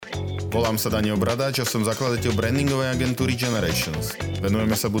Volám sa Daniel Bradáč a som zakladateľ brandingovej agentúry Generations.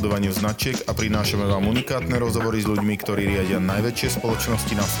 Venujeme sa budovaniu značiek a prinášame vám unikátne rozhovory s ľuďmi, ktorí riadia najväčšie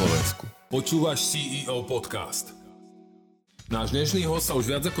spoločnosti na Slovensku. Počúvaš CEO Podcast. Náš dnešný host sa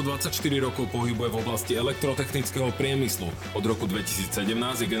už viac ako 24 rokov pohybuje v oblasti elektrotechnického priemyslu. Od roku 2017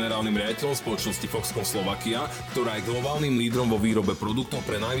 je generálnym riaditeľom spoločnosti Foxconn Slovakia, ktorá je globálnym lídrom vo výrobe produktov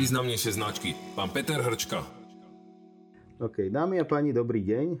pre najvýznamnejšie značky. Pán Peter Hrčka. OK, dámy a páni, dobrý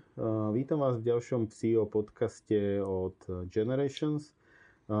deň. Vítam vás v ďalšom CEO podcaste od Generations.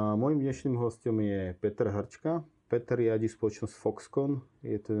 Mojím dnešným hostom je Peter Hrčka. Peter riadi spoločnosť Foxconn,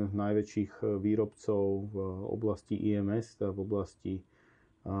 je to jeden z najväčších výrobcov v oblasti EMS, v oblasti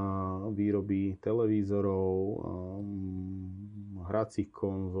výroby televízorov, hracích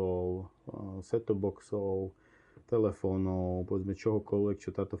konzol, set-top boxov, telefónov, povedzme čohokoľvek,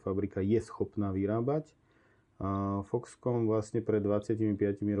 čo táto fabrika je schopná vyrábať. Foxconn vlastne pred 25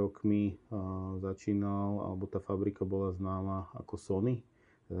 rokmi začínal, alebo tá fabrika bola známa ako Sony.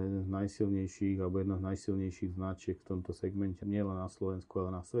 Jeden z najsilnejších, alebo jedna z najsilnejších značiek v tomto segmente, nielen na Slovensku,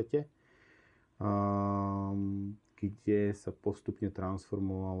 ale na svete, kde sa postupne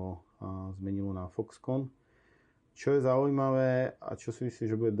transformovalo a zmenilo na Foxconn. Čo je zaujímavé a čo si myslím,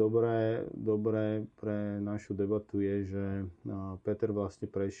 že bude dobré pre našu debatu je, že Peter vlastne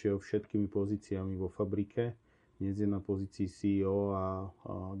prešiel všetkými pozíciami vo fabrike. Dnes je na pozícii CEO a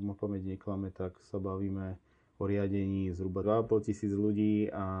ak ma pamäť neklame, tak sa bavíme o riadení zhruba 2,5 tisíc ľudí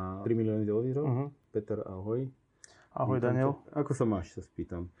a 3 milióny televízorov. Uh-huh. Peter, ahoj. Ahoj, Daniel. Ako sa máš, sa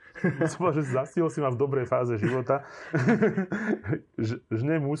spýtam. Som povedal, že zastihol si ma v dobrej fáze života.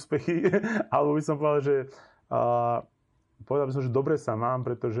 Žnem úspechy, alebo by som povedal, že povedal by som, že dobre sa mám,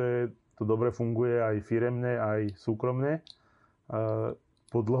 pretože to dobre funguje aj firemne, aj súkromne.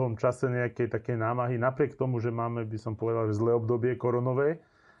 Po dlhom čase nejakej také námahy, napriek tomu, že máme, by som povedal, že zlé obdobie koronové,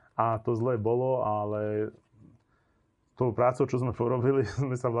 a to zlé bolo, ale tou prácou, čo sme porobili,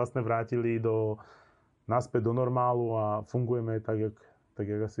 sme sa vlastne vrátili naspäť do normálu a fungujeme tak,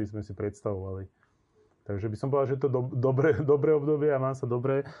 jak asi sme si predstavovali. Takže by som povedal, že je to dobré obdobie a mám sa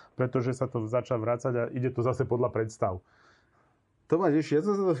dobre, pretože sa to začal vrácať a ide to zase podľa predstav. Tomáš, ja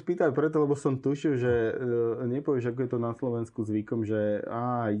som sa to spýtal preto, lebo som tušil, že nepovieš, ako je to na Slovensku zvykom, že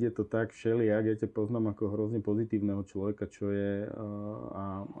ide to tak všelijak, ja ťa poznám ako hrozne pozitívneho človeka, čo je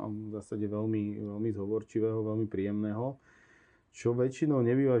a v zásade veľmi, veľmi zhovorčivého, veľmi príjemného. Čo väčšinou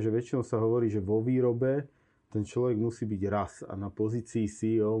nebýva, že väčšinou sa hovorí, že vo výrobe ten človek musí byť raz a na pozícii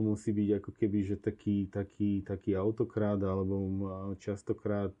CEO musí byť ako keby, že taký autokrát alebo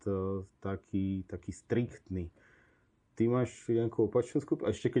častokrát taký striktný. Ty máš nejakú opačnú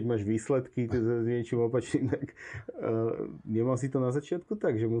skupinu, a ešte keď máš výsledky s niečím opačným, tak nemal si to na začiatku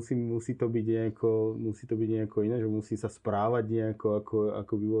tak, že musí to byť nejako iné, že musí sa správať nejako,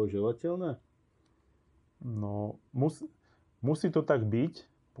 ako by bolo želateľné? No, musí to tak byť,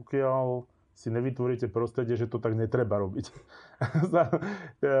 pokiaľ si nevytvoríte prostredie, že to tak netreba robiť.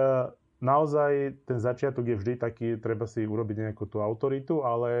 Naozaj ten začiatok je vždy taký, treba si urobiť nejakú tú autoritu,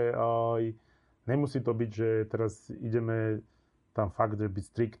 ale aj nemusí to byť, že teraz ideme tam fakt, že byť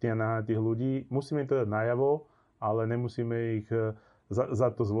striktní na tých ľudí. Musíme im to dať najavo, ale nemusíme ich za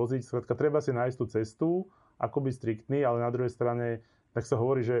to zvoziť. Skrátka, treba si nájsť tú cestu, ako byť striktný, ale na druhej strane, tak sa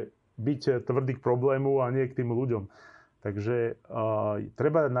hovorí, že byť tvrdý k problému a nie k tým ľuďom. Takže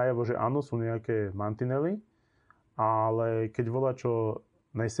treba dať najavo, že áno, sú nejaké mantinely, ale keď volá čo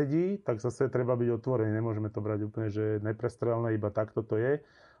nesedí, tak zase treba byť otvorený. Nemôžeme to brať úplne, že neprestrelné, iba takto to je.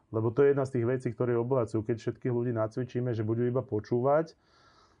 Lebo to je jedna z tých vecí, ktoré obohacujú. Keď všetkých ľudí nacvičíme, že budú iba počúvať,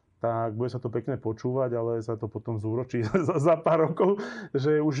 tak bude sa to pekne počúvať, ale sa to potom zúročí za pár rokov,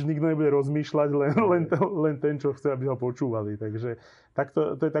 že už nikto nebude rozmýšľať, len ten, čo chce, aby ho počúvali. Takže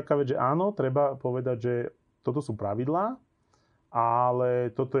to je taká vec, že áno, treba povedať, že toto sú pravidlá,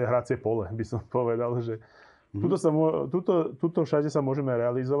 ale toto je hracie pole, by som povedal, že tuto všade sa môžeme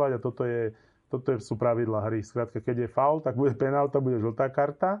realizovať a toto sú pravidlá hry. Skrátka, keď je faul, tak bude penálta, bude žltá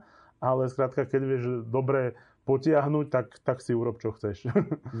karta, ale skrátka, keď vieš dobre potiahnuť, tak si urob, čo chceš.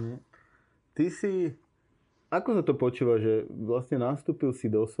 Ty si... Ako sa to počúva, že vlastne nastúpil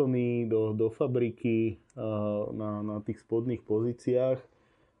si do Sony, do fabriky na tých spodných pozíciách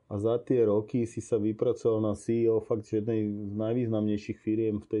a za tie roky si sa vypracoval na CEO fakt jednej z najvýznamnejších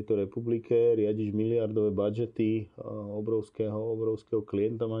firiem v tejto republike, riadiš miliardové budžety, obrovského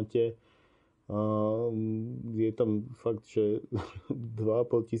klienta máte. Je tam fakt, že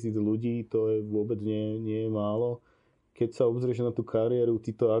 2,5 tisíc ľudí, to je vôbec nie je málo. Keď sa obzrieš na tú kariéru,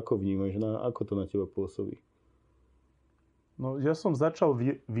 ty to ako vnímaš? Ako to na teba pôsobí? No, ja som začal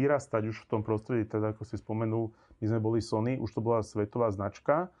vyrastať už v tom prostredí, teda ako si spomenul, my sme boli Sony, už to bola svetová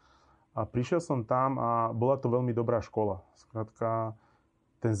značka A prišiel som tam a bola to veľmi dobrá škola. Skrátka,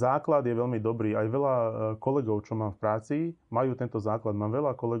 ten základ je veľmi dobrý. Aj veľa kolegov, čo mám v práci, majú tento základ. Mám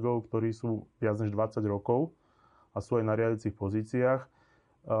veľa kolegov, ktorí sú viac než 20 rokov a sú aj na riadiacich pozíciách.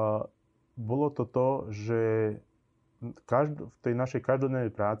 Bolo to, že v tej našej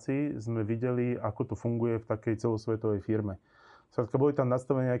každodennej práci sme videli, ako to funguje v takej celosvetovej firme. Skrátka, boli tam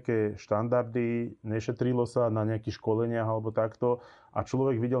nastavené nejaké štandardy, nešetrilo sa na nejakých školeniach alebo takto a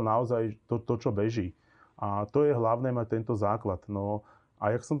človek videl naozaj to, čo beží. A to je hlavné mať tento základ. No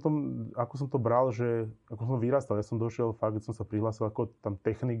a ako som to bral, že ako som vyrastal, ja som došiel, fakt som sa prihlásil ako tam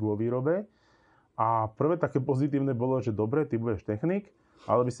technik vo výrobe a prvé také pozitívne bolo, že dobre, ty budeš technik,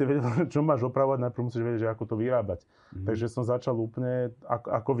 ale by si vedel, čo máš opravovať, najprv musíš vedieť, že ako to vyrábať. Takže som začal úplne,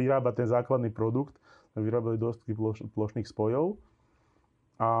 ako vyrábať ten základný produkt. Vyrábali dosť plošných spojov.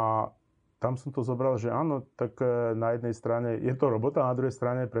 A tam som to zobral, že áno, tak na jednej strane je to robota, a na druhej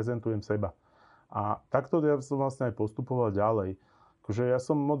strane prezentujem seba. A takto ja som vlastne aj postupoval ďalej. Akože ja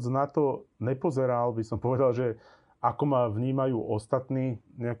som moc na to nepozeral, by som povedal, že ako ma vnímajú ostatní,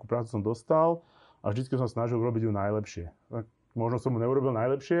 nejakú prácu som dostal a vždycky som snažil robiť ju najlepšie. Tak možno som ju neurobil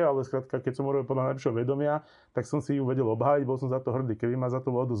najlepšie, ale skrátka, keď som urobil podľa najlepšieho vedomia, tak som si ju vedel obhájiť, bol som za to hrdý. Keby ma za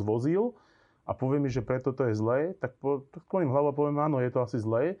to vodu zvozil a povie mi, že preto to je zlé, tak skloním hlavu a poviem, áno, je to asi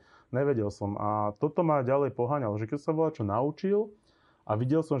zlé. Nevedel som. A toto ma ďalej poháňalo, že keď som bola čo naučil a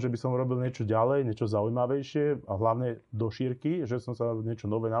videl som, že by som robil niečo ďalej, niečo zaujímavejšie a hlavne do šírky, že som sa niečo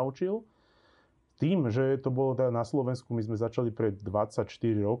nové naučil. Tým, že to bolo teda na Slovensku, my sme začali pred 24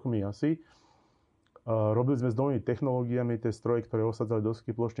 rokmi asi, robili sme s novými technológiami tie stroje, ktoré osadzali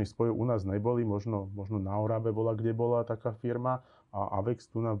dosky plošných spojov. U nás neboli, možno na Orabe bola, kde bola taká firma a Avex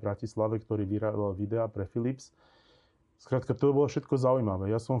tu v Bratislave, ktorý vyrábal videá pre Philips. Skrátka, to bolo všetko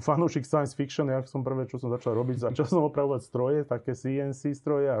zaujímavé. Ja som fanúšik science fiction, ja som prvé, čo som začal robiť, začal som opravovať stroje, také CNC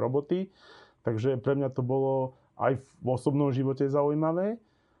stroje a roboty. Takže pre mňa to bolo aj v osobnom živote zaujímavé.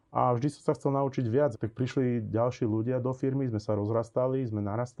 A vždy som sa chcel naučiť viac. Tak prišli ďalší ľudia do firmy, sme sa rozrastali, sme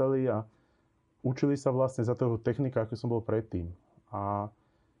narastali a učili sa vlastne za toho technika, ako som bol predtým. A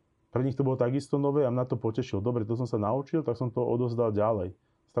pre nich to bolo takisto nové a mňa to potešilo. Dobre, to som sa naučil, tak som to odozdal ďalej.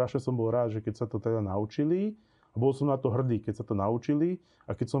 Strašne som bol rád, že keď sa to teda naučili, a bol som na to hrdý, keď sa to naučili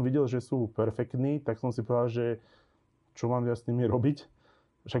a keď som videl, že sú perfektní, tak som si povedal, že čo mám ja s nimi robiť,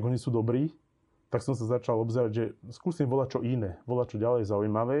 však oni sú dobrí, tak som sa začal obzerať, že skúsim volať čo iné, volať čo ďalej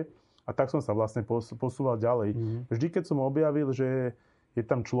zaujímavé a tak som sa vlastne posúval ďalej. Vždy, keď som objavil, že je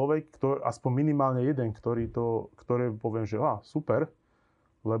tam človek, aspoň minimálne jeden, ktoré poviem, že super,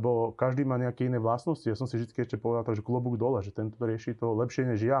 lebo každý má nejaké iné vlastnosti. Ja som si vždy ešte povedal, že klobúk dole, že tento rieši to lepšie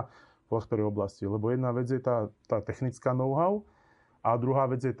než ja v ktorej oblasti. Lebo jedna vec je tá technická know-how a druhá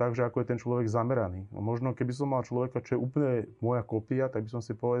vec je tak, že ako je ten človek zameraný. No možno keby som mal človeka, čo je úplne moja kopia, tak by som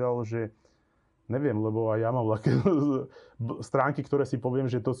si povedal, že neviem, lebo aj ja mám také stránky, ktoré si poviem,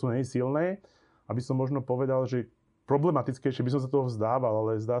 že to sú nejsilné, aby som možno povedal, že problematickejšie by som sa toho vzdával,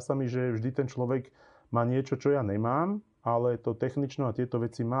 ale zdá sa mi, že vždy ten človek má niečo, čo ja nemám, ale to technično a tieto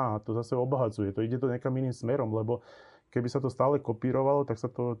veci má a to zase obohacuje. To ide to nejakým iným smerom, lebo keby sa to stále kopírovalo, tak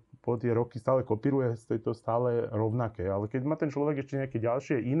sa to po tie roky stále kopíruje, je to stále rovnaké. Ale keď má ten človek ešte nejaké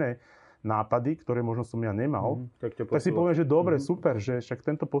ďalšie iné nápady, ktoré možno som ja nemal, tak si poviem, že dobre, super, že však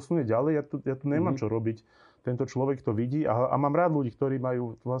tento posunie ďalej, ja tu nemám čo robiť. Tento človek to vidí a mám rád ľudí, ktorí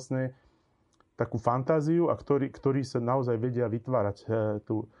majú vlastne takú fantáziu a ktorí sa naozaj vedia vytvárať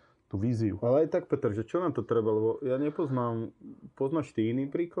tú víziu. Ale aj tak, Peter, že čo nám to treba? Lebo ja nepoznám, poznáš ty iný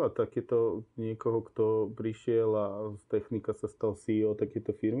príklad? Takéto niekoho, kto prišiel a z technika sa stal CEO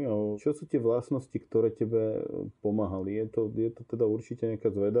takéto firmy? Čo sú tie vlastnosti, ktoré tebe pomáhali? Je to teda určite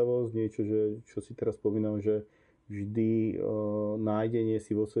nejaká zvedavosť, niečo, čo si teraz spomínam, že vždy nájdenie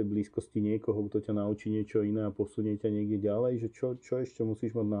si vo svojej blízkosti niekoho, kto ťa naučí niečo iné a posunie ťa niekde ďalej? Že čo ešte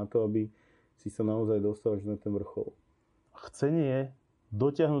musíš mať na to, aby si sa naozaj dostal až na ten vrchol? Chcenie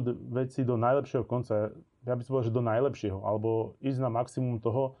dotiahnuť veci do najlepšieho konca. Ja by som povedal, že do najlepšieho. Alebo ísť na maximum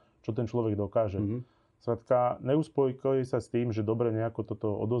toho, čo ten človek dokáže. Skrátka, neuspokoj sa s tým, že dobre, nejako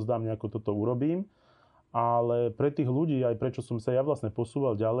toto odozdám, nejako toto urobím. Ale pre tých ľudí, aj prečo som sa ja vlastne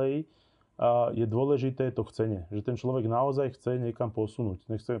posúval ďalej, je dôležité to chcenie. Že ten človek naozaj chce niekam posunúť.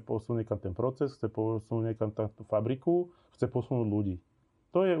 Nechce posunúť niekam ten proces, chce posunúť niekam tú fabriku, chce posunúť ľudí.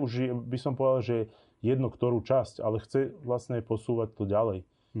 To je už, by som povedal, že jedno ktorú časť, ale chce vlastne posúvať to ďalej.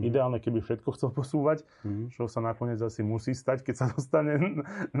 Ideálne, keby všetko chcel posúvať, čo sa nakoniec asi musí stať, keď sa dostane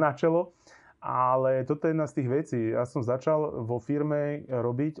na čelo. Ale toto je jedna z tých vecí. Ja som začal vo firme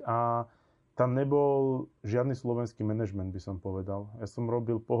robiť a tam nebol žiadny slovenský manažment, by som povedal. Ja som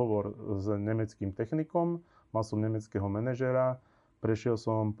robil pohovor s nemeckým technikom, mal som nemeckého manažera, prešiel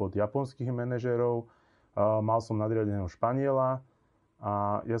som pod japonských manažérov, mal som nadriadeného Španiela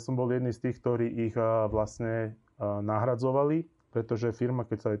a ja som bol jedný z tých, ktorí ich vlastne nahradzovali, pretože firma,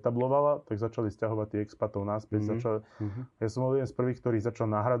 keď sa etablovala, tak začali sťahovať tých expatov naspäť. Ja som bol jeden z prvých, ktorý začal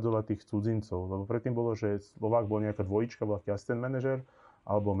nahradzovať tých cudzincov, lebo predtým bolo, že Slovák bol nejaká dvojička, bola assistant manažer,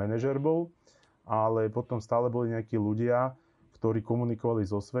 alebo manažer bol, ale potom stále boli nejakí ľudia, ktorí komunikovali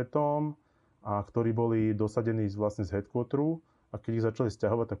so svetom a ktorí boli dosadení vlastne z headquarteru a keď ich začali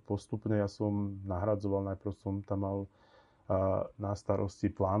sťahovať, tak postupne ja som nahradzoval, najprv som tam mal na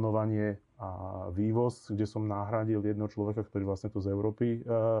starosti plánovanie a vývoz, kde som nahradil jedného človeka, ktorý vlastne to z Európy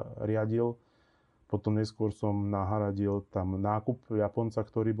riadil. Potom neskôr som nahradil tam nákup Japonca,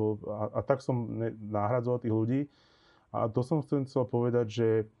 ktorý bol... A tak som nahradzoval tých ľudí. A to som chcel povedať, že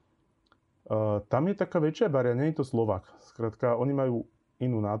tam je taká väčšia bariéra, nie je to Slovák. Skrátka, oni majú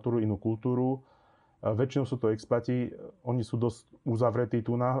inú natúru, inú kultúru. Väčšinou sú to expati, oni sú dosť uzavretí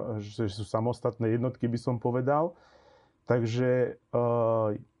tu, že sú samostatné jednotky, by som povedal. Takže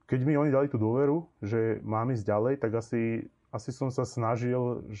keď mi oni dali tú dôveru, že mám ísť ďalej, tak asi som sa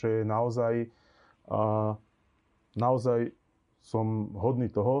snažil, že naozaj som hodný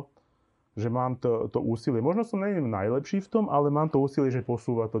toho, že mám to úsilie. Možno som nie najlepší v tom, ale mám to úsilie, že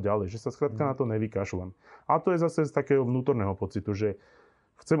posúva to ďalej, že sa skrátka na to nevykašľam. A to je zase z takého vnútorného pocitu, že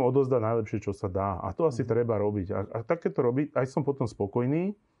chcem odozdať najlepšie, čo sa dá. A to asi treba robiť. A tak keď to robiť, aj som potom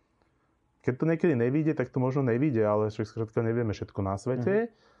spokojný. Keď to niekedy nevíde, tak to možno nevíde, ale však skrátka nevieme všetko na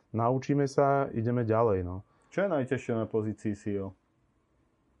svete. Naučíme sa, ideme ďalej. No. Čo je najťažšie na pozícii CEO?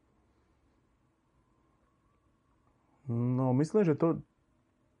 No, myslím, že to,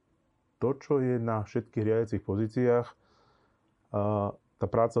 čo je na všetkých riadiacich pozíciách, tá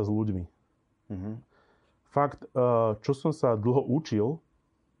práca s ľuďmi. Fakt, čo som sa dlho učil,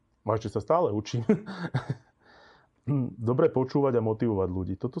 a ešte sa stále učím, dobre počúvať a motivovať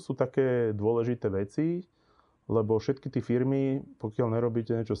ľudí. Toto sú také dôležité veci, lebo všetky tie firmy, pokiaľ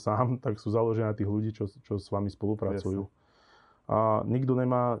nerobíte niečo sám, tak sú založené na tých ľudí, čo s vami spolupracujú. A nikto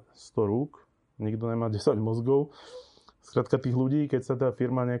nemá 100 rúk, nikto nemá 10 mozgov. Skrátka tých ľudí, keď sa tá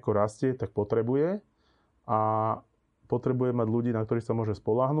firma nejako rastie, tak potrebuje mať ľudí, na ktorých sa môže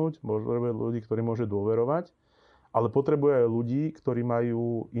spoľahnúť, potrebuje ľudí, ktorí môže dôverovať, ale potrebuje aj ľudí, ktorí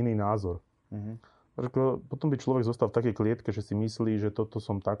majú iný názor. Potom by človek zostal v takej klietke, že si myslí, že toto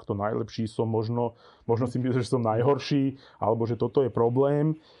som takto najlepší, možno si myslí, že som najhorší, alebo že toto je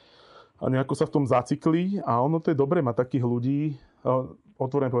problém. A nejako sa v tom zaciklí a ono to je dobré mať takých ľudí.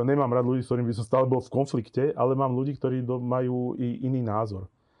 Otvorene poviem, nemám rád ľudí, s ktorými by som stále bol v konflikte, ale mám ľudí, ktorí majú i iný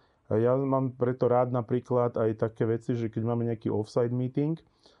názor. Ja mám preto rád napríklad aj také veci, že keď máme nejaký offsite meeting,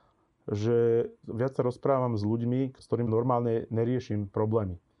 že viac sa rozprávam s ľuďmi, s ktorými normálne neriešim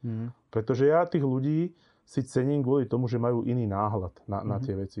problémy. Pretože ja tých ľudí si cením kvôli tomu, že majú iný náhľad na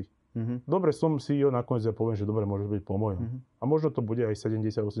tie veci. Dobre, som CEO, nakoniec ja poviem, že dobre, môže byť po mojom. A možno to bude aj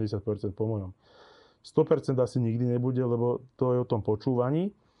 70-80% po mojom. 100% asi nikdy nebude, lebo to je o tom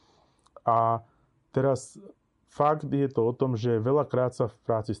počúvaní. A teraz fakt je to o tom, že veľakrát sa v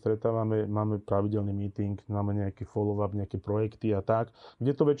práci stretávame, máme pravidelný meeting, máme nejaký follow-up, nejaké projekty a tak,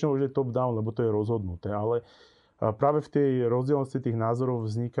 kde to väčšinou už je top-down, lebo to je rozhodnuté. Ale práve v tej rozdielnosti tých názorov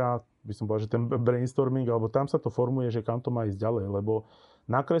vzniká, by som povedal, že ten brainstorming, alebo tam sa to formuje, že kam to má ísť ďalej, lebo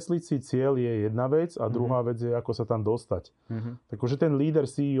nakresliť si cieľ je jedna vec a druhá vec je, ako sa tam dostať. Takže ten líder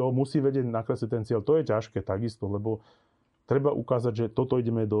CEO musí vedieť nakresliť ten cieľ. To je ťažké takisto, lebo treba ukázať, že toto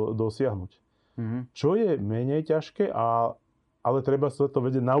ideme dosiahnuť. Čo je menej ťažké, ale treba sa to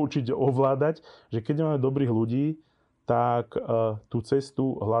vedieť naučiť ovládať, že keď máme dobrých ľudí, tak tú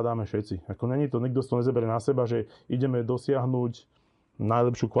cestu hľadáme všetci. Ako není to, nikto to nezeberie na seba, že ideme dosiahnuť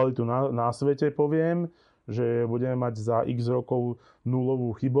najlepšiu kvalitu na svete, poviem, že budeme mať za x rokov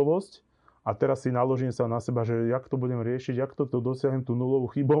nulovú chybovosť a teraz si naložím sa na seba, že jak to budem riešiť, jak to dosiahnem tú nulovú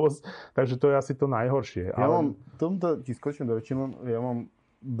chybovosť, takže to je asi to najhoršie. Tomto ti skočím do reči, ja mám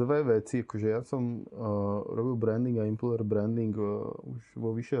dve veci, akože ja som robil branding a employer branding už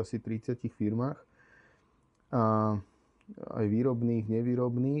vo vyše asi 30 firmách a aj výrobných,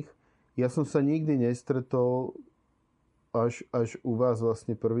 nevýrobných. Ja som sa nikdy nestretol až u vás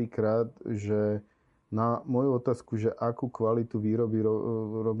vlastne prvýkrát, že na moju otázku, že akú kvalitu výroby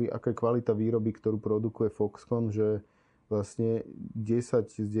robí, aká je kvalita výroby, ktorú produkuje Foxconn, že vlastne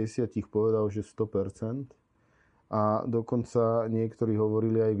 10 z 10 povedal, že 100%. A dokonca niektorí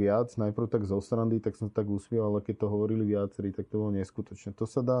hovorili aj viac. Najprv tak zo srandy, tak som sa tak usmieval, ale keď to hovorili viacerí, tak to bolo neskutočné. To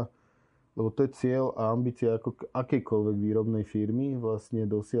sa dá, lebo to je cieľ a ambícia ako akejkoľvek výrobnej firmy vlastne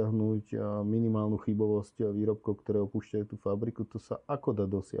dosiahnuť minimálnu chybovosť výrobkov, ktoré opúšťajú tú fabriku. To sa ako dá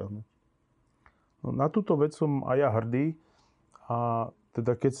dosiahnuť? No, na túto vec som aj ja hrdý A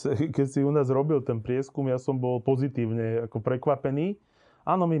teda keď si u nás robil ten prieskum, ja som bol pozitívne ako prekvapený.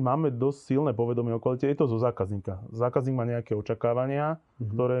 Áno, my máme dosť silné povedomie o kvalite, je to zo zákazníka. Zákazník má nejaké očakávania,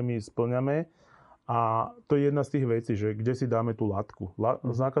 ktoré my splňame. A to je jedna z tých vecí, že kde si dáme tú látku.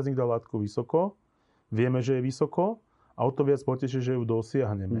 Zákazník dá látku vysoko, vieme, že je vysoko a o to viac poteší, že ju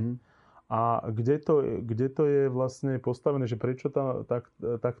dosiahneme. A kde to je vlastne postavené, že prečo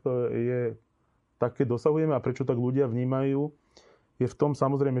takto je, také dosahujeme a prečo tak ľudia vnímajú, je v tom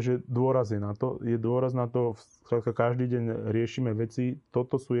samozrejme, že dôraz je na to. Je dôraz na to, každý deň riešime veci.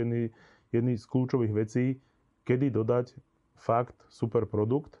 Toto sú jedny z kľúčových vecí, kedy dodať fakt super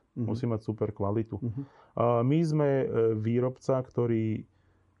produkt, musí mať super kvalitu. My sme výrobca, ktorý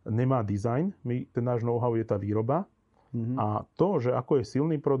nemá dizajn, ten náš know-how je tá výroba a to, že ako je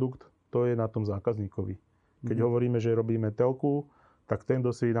silný produkt, to je na tom zákazníkovi. Keď hovoríme, že robíme telku, tak ten,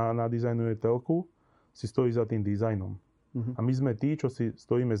 kto si nadizajnuje telku, si stojí za tým dizajnom. A my sme tí, čo si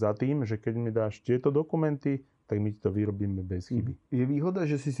stojíme za tým, že keď mi dáš tieto dokumenty, tak my to vyrobíme bez chyby. Je výhoda,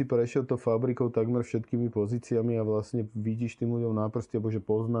 že si prešiel to fabrikou takmer všetkými pozíciami a vlastne vidíš tým ľuďom na prste, alebo že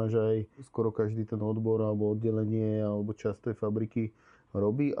poznáš aj skoro každý ten odbor alebo oddelenie alebo časť tej fabriky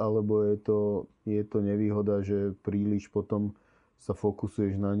robí, alebo je to nevýhoda, že príliš potom sa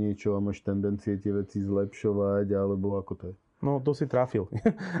fokusuješ na niečo a máš tendencie tie veci zlepšovať, alebo ako to je? No, to si trafil.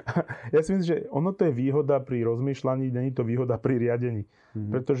 Ja si myslím, že ono to je výhoda pri rozmýšľaní, není to výhoda pri riadení.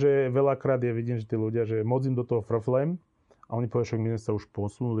 Pretože veľakrát vidím, že tí ľudia, že moc im do toho frflem a oni povedia, že my sme sa už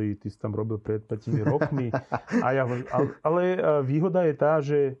posunuli, ty si tam robil pred 5 rokmi. Ale výhoda je tá,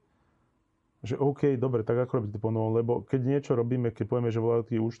 že OK, dobre, tak ako robíte po novom, lebo keď niečo robíme, keď povieme, že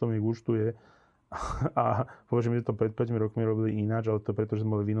voľaký účtovník účtuje a povie, že my to pred 5 rokmi robili ináč, ale to preto, že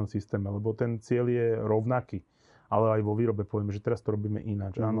sme boli v inom systéme, lebo ten cieľ je rovnaký. Ale aj vo výrobe povieme, že teraz to robíme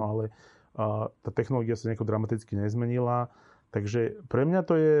ináč. Áno, ale tá technológia sa nejako dramaticky nezmenila. Takže pre mňa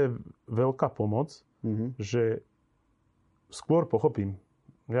to je veľká pomoc, že skôr pochopím.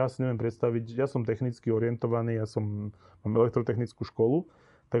 Ja si neviem predstaviť, ja som technicky orientovaný, mám elektrotechnickú školu,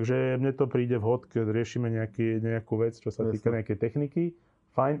 takže mne to príde vhod, keď riešime nejakú vec, čo sa týka nejakej techniky.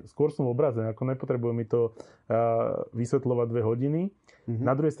 Fajn, skôr som obrazený, ako nepotrebujem mi to vysvetľovať 2 hodiny.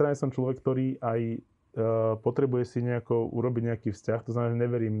 Na druhej strane som človek, ktorý aj potrebuje si urobiť nejaký vzťah, to znamená, že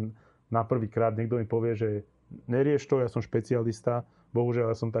neverím na prvýkrát, niekto mi povie, že nerieš to, ja som špecialista,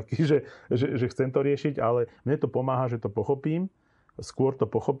 bohužiaľ ja som taký, že chcem to riešiť, ale mne to pomáha, že to pochopím, skôr to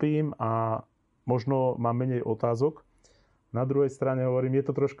pochopím a možno mám menej otázok. Na druhej strane hovorím,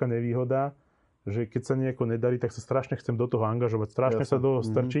 je to troška nevýhoda, že keď sa nejako nedarí, tak sa strašne chcem do toho angažovať, strašne sa do toho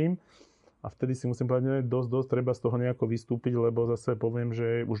strčím. A vtedy si musím povedať, dosť, treba z toho nejako vystúpiť, lebo zase poviem,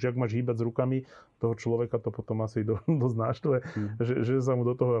 že už jak máš hýbať s rukami, toho človeka to potom asi dosť náštve, že sa mu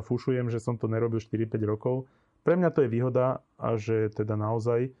do toho fušujem, že som to nerobil 4-5 rokov. Pre mňa to je výhoda a že teda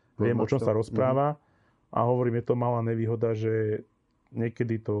naozaj viem, o čom sa rozpráva a hovorím, je to malá nevýhoda, že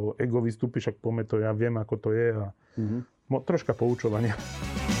niekedy to ego vystúpi, však poďme to, ja viem, ako to je a troška poučovania.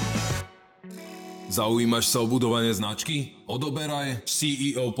 Zaujímaš sa o budovanie značky? Odoberaj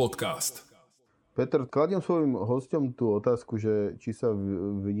CEO Podcast. Peter, kladiem svojim hosťom tú otázku, že či sa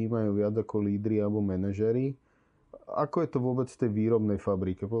vnímajú viac ako lídri alebo manažéri. Ako je to vôbec v tej výrobnej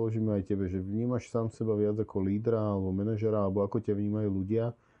fabrike? Položíme aj tebe, že vnímaš sám seba viac ako lídra alebo manažera, alebo ako ťa vnímajú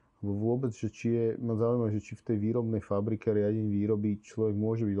ľudia? Alebo vôbec, že ma zaujíma, že či v tej výrobnej fabrike riadení výroby človek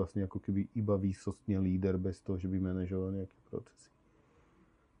môže byť vlastne ako keby iba výsostne líder bez toho, že by manažoval nejaké procesy?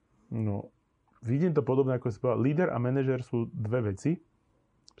 No, vidím to podobne, ako si povedal. Líder a manažer sú dve veci.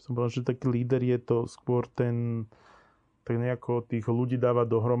 Som povedal, že taký líder je to skôr ten, tak nejako tých ľudí dávať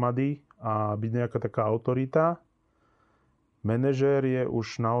dohromady a byť nejaká taká autorita. Manažér je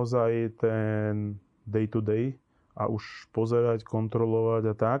už naozaj ten day to day a už pozerať, kontrolovať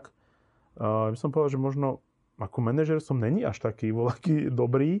a tak. Ja by som povedal, že možno ako manažér som není až taký voľaký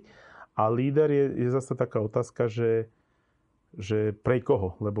dobrý a líder je zase taká otázka, že pre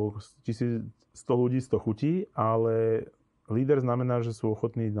koho, lebo 100 ľudí 100 chutí, ale líder znamená, že sú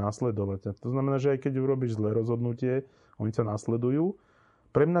ochotní následovať. To znamená, že aj keď urobíš zlé rozhodnutie, oni sa následujú.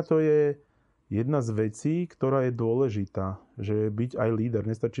 Pre mňa to je jedna z vecí, ktorá je dôležitá, že byť aj líder,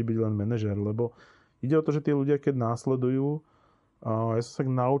 nestačí byť len manažer, lebo ide o to, že tí ľudia, keď následujú, ja som sa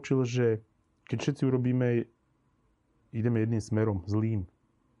naučil, že keď všetci ideme jedným smerom, zlým,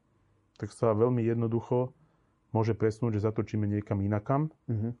 tak sa veľmi jednoducho môže presnúť, že zatočíme niekam inakam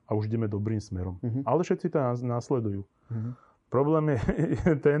a už ideme dobrým smerom. Ale všetci to následujú. Problém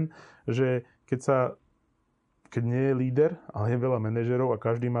je ten, že keď nie je líder, ale je veľa manažerov a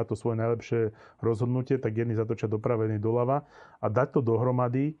každý má to svoje najlepšie rozhodnutie, tak jedni zatočia doprava, jedni doľava a dať to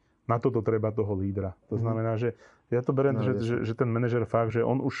dohromady, na toto treba toho lídra. To znamená, že Ja to beriem, že ten manažer fakt, že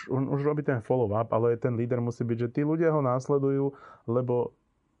on už robí ten follow-up, ale ten líder musí byť, že tí ľudia ho následujú,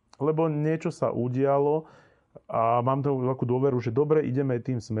 lebo niečo sa udialo a mám tú takú dôveru, že dobre, ideme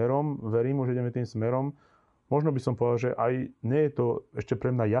tým smerom, verím, že ideme tým smerom. Možno by som povedal, že aj nie je to ešte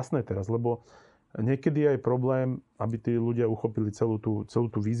pre mňa jasné teraz, lebo niekedy je aj problém, aby tí ľudia uchopili celú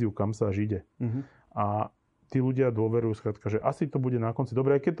tú víziu, kam sa až ide. Mm-hmm. A tí ľudia dôverujú skrátka, že asi to bude na konci.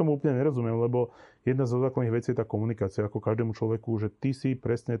 Dobre, aj keď tomu úplne nerozumiem, lebo jedna zo základných vecí je tá komunikácia, ako každému človeku, že ty si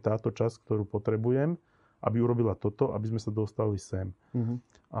presne táto časť, ktorú potrebujem, aby urobila toto, aby sme sa dostali sem. Mm-hmm.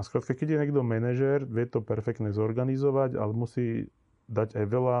 A skrátka, keď je niekto manažér, vie to perfektne zorganizovať, ale musí dať aj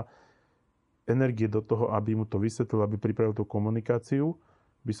veľa energie do toho, aby mu to vysvetlil, aby pripravil tú komunikáciu.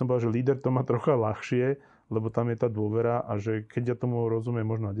 By som povedal, že líder to má trocha ľahšie, lebo tam je tá dôvera a že keď ja tomu rozumiem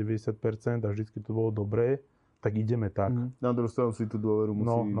možno na 90% a vždycky to bolo dobré, tak ideme tak. Na druhú stranu si tú dôveru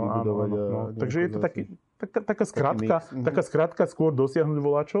musí vybudovať. Áno. Takže je to taká skrátka skôr dosiahnuť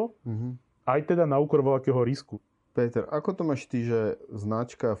volačo, aj teda na úkor voľakého risku. Peter, ako to máš ty, že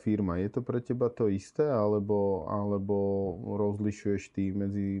značka a firma, je to pre teba to isté, alebo rozlišuješ ty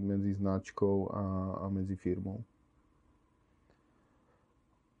medzi značkou a medzi firmou?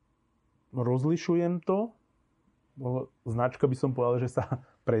 Rozlišujem to. Značka by som povedal, že sa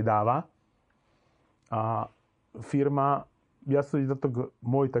predáva. A firma, ja som za to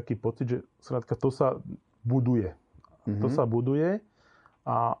môj taký pocit, že skrátka to sa buduje. Mm-hmm. To sa buduje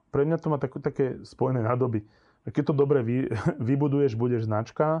a pre mňa to má také spojené nádoby. Keď to dobre vybuduješ, budeš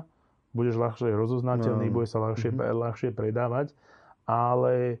značka, budeš ľahšie rozoznateľný, bude sa ľahšie predávať,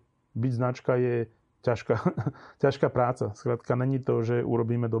 ale byť značka je ťažká práca. Skrátka, není to, že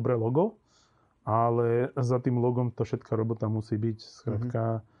urobíme dobré logo, ale za tým logom to všetká robota musí byť.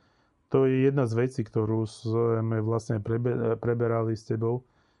 Skrátka, to je jedna z vecí, ktorú sme vlastne preberali s tebou,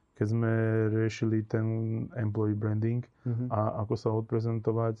 keď sme riešili ten employee branding a ako sa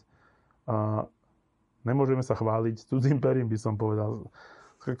odprezentovať. A nemôžeme sa chváliť cudzým perím, by som povedal.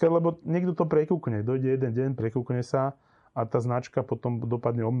 Lebo niekto to prekúkne. Dojde jeden deň, prekúkne sa a tá značka potom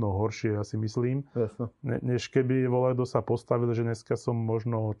dopadne omnoho horšie, ja si myslím. Než keby kto sa postavil, že dneska som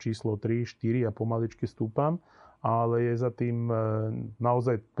možno číslo 3, 4 a pomaličky stúpam, ale je za tým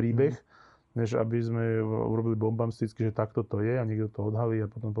naozaj príbeh, než aby sme urobili bombasticky, že takto to je a niekto to odhalí a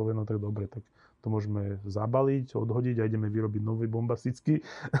potom povie, no tak dobre, tak to môžeme zabaliť, odhodiť a ideme vyrobiť nový bombastický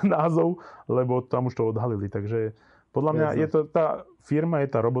názov, lebo tam už to odhalili. Takže podľa mňa je to, tá firma je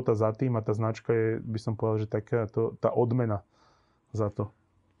tá robota za tým a tá značka je, by som povedal, že tá odmena za to.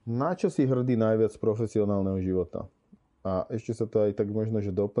 Na čo si hrdý najviac z profesionálneho života? A ešte sa to aj tak možno,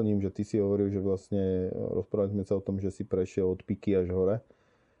 že doplním, že ty si hovoril, že vlastne rozprávali sme sa o tom, že si prešiel od piky až hore,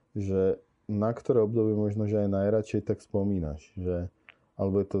 že na ktoré obdobie možno, že aj najradšej tak spomínaš, že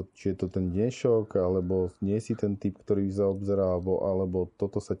alebo či je to ten dnešok, alebo nie si ten typ, ktorý zaobzerá, alebo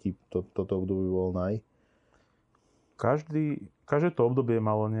toto obdobie bol Každé to obdobie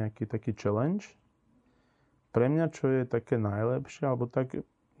malo nejaký taký challenge. Pre mňa, čo je také najlepšie, alebo tak,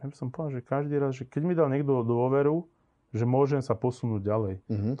 ja by som povedal, že každý raz, že keď mi dal niekto dôveru, že môžem sa posunúť ďalej.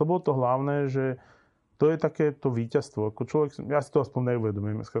 To bolo to hlavné, že to je takéto víťazstvo. Ako človek, ja si to aspoň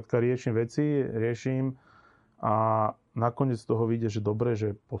neuvedomím. Skrátka riešim a nakoniec z toho vyjde, že dobre,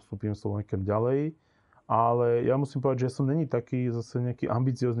 že postupím sa niekam ďalej. Ale ja musím povedať, že som není taký zase nejaký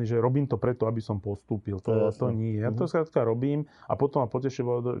ambiciózny, že robím to preto, aby som postúpil. To nie. Ja to skrátka robím a potom ma poteší,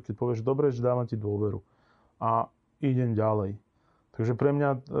 keď povieš, dobre, že dávam ti dôveru. A idem ďalej. Takže pre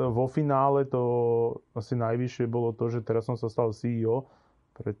mňa vo finále to asi najvyššie bolo to, že teraz som sa stal CEO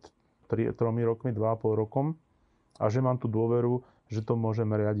pred 3 rokmi, 2,5 rokom a že mám tú dôveru, že to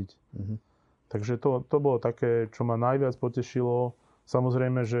môžeme riadiť. Takže to bolo také, čo ma najviac potešilo.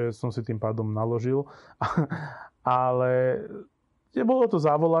 Samozrejme, že som si tým pádom naložil, ale bolo to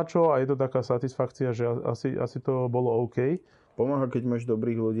závolačo a je to taká satisfakcia, že asi to bolo OK. Pomáha, keď máš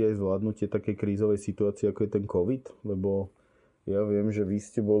dobrých ľudí aj zvládnutie také krízovej situácie, ako je ten COVID, lebo ja viem, že vy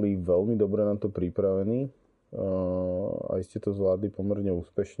ste boli veľmi dobre na to pripravení, aj ste to zvládli pomerne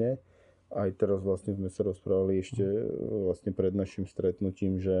úspešne. Aj teraz vlastne sme sa rozprávali ešte vlastne pred našim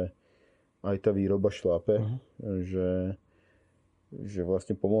stretnutím, že aj tá výroba šlape, že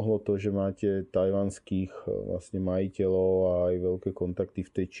vlastne pomohlo to, že máte tajvanských vlastne majiteľov a aj veľké kontakty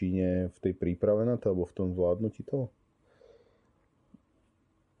v tej Číne, v tej príprave na to, alebo v tom zvládnutí toho?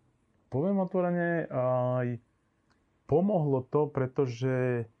 Poviem otvorene, aj pomohlo to,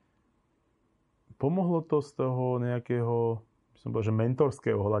 pretože pomohlo to z toho nejakého, by som povedal, že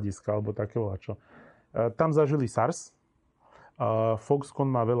mentorského hľadiska, alebo takého čo. Tam zažili SARS.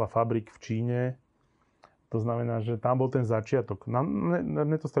 Foxconn má veľa fabrík v Číne. To znamená, že tam bol ten začiatok.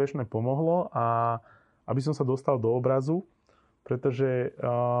 Mne to strašne pomohlo a aby som sa dostal do obrazu, pretože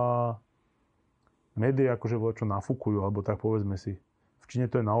médiá akože čo nafúkujú, alebo tak povedzme si. V Číne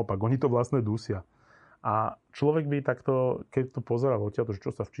to je naopak, oni to vlastne dusia. A človek by takto, keď to pozeral odtiaľ, čo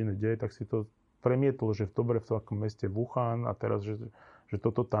sa v Číne deje, tak si to premietol, že v takom meste Wuhan a teraz, že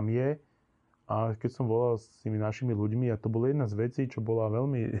toto tam je. A keď som volal s tými našimi ľuďmi, a to bola jedna z vecí, čo bola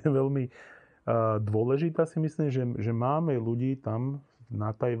veľmi, veľmi dôležitá, si myslím, že máme ľudí tam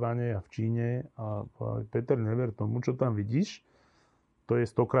na Tajvane a v Číne a Peter, never tomu, čo tam vidíš, to je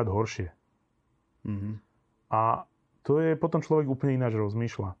 100-krát horšie. Mm-hmm. A to je, potom človek úplne ináč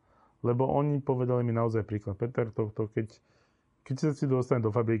rozmýšľa. Lebo oni povedali mi naozaj príklad. Peter, keď sa si dostane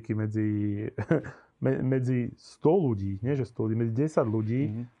do fabriky medzi 100 ľudí, nie že 100 ľudí, medzi 10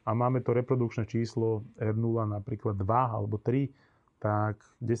 ľudí a máme to reprodukčné číslo R0 napríklad 2 alebo 3, tak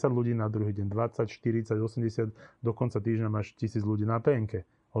 10 ľudí na druhý deň, 20, 40, 80, do konca týždňa máš 1000 ľudí na PN-ke.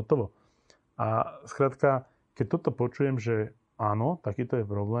 Hotovo. A skrátka, keď toto počujem, že áno, takýto je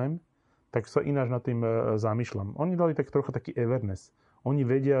problém, tak sa ináč nad tým zamýšľam. Oni dali tak trocha taký awareness. Oni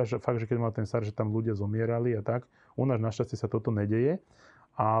vedia, že fakt, že keď mal ten SARS, že tam ľudia zomierali a tak. U nás našťastie sa toto nedeje,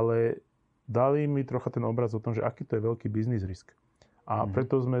 ale dali mi trocha ten obraz o tom, že aký to je veľký business risk. A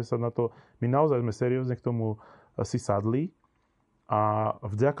preto sme sa na to, my naozaj sme seriózne k tomu si sadli a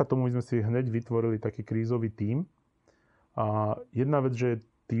vďaka tomu sme si hneď vytvorili taký krízový tím. A jedna vec, že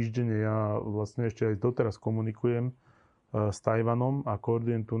týždenne ja vlastne ešte aj doteraz komunikujem s Tajvanom a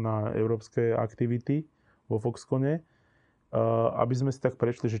koordinujem tu na európske aktivity vo Foxconne, aby sme si tak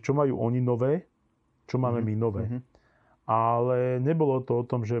prešli, že čo majú oni nové, čo máme my nové. Ale nebolo to o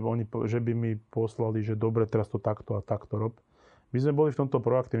tom, že by mi poslali, že dobre, teraz to takto a takto rob. My sme boli v tomto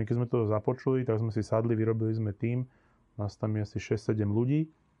proaktívni. Keď sme to započuli, tak sme si sadli, vyrobili sme tím, nás tam je asi 6-7 ľudí,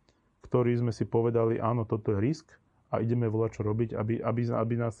 ktorí sme si povedali, áno, toto je risk a ideme volať, čo robiť,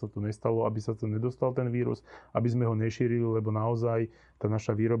 aby nás to nestalo, aby sa to nedostal ten vírus, aby sme ho nešírili, lebo naozaj tá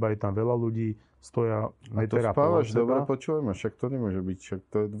naša výroba je tam veľa ľudí, stoja metra. A to spávaš, dobre, počujem, však to nemôže byť. Však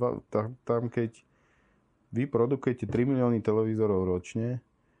to je tam, keď vy produkujete 3 milióny televízorov ročne,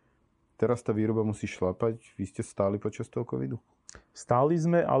 teraz tá výroba musí šlapať, vy ste stáli počas toho covidu? Stáli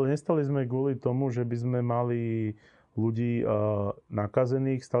sme, ale nestali sme kvôli tomu, že by sme mali ľudí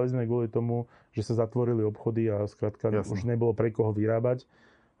nakazených. Stali sme kvôli tomu, že sa zatvorili obchody a skrátka už nebolo pre koho vyrábať.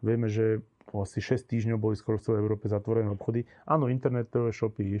 Vieme, že asi 6 týždňov boli skoro v celej Európe zatvorené obchody. Áno, internetové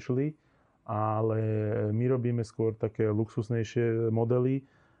shopy išli, ale my robíme skôr také luxusnejšie modely,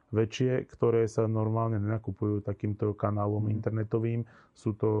 väčšie, ktoré sa normálne nenakupujú takýmto kanálom internetovým.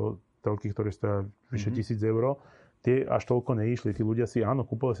 Sú to telky, ktoré stoja vyše 1000 eur. Tie až toľko neišli. Tí ľudia si, áno,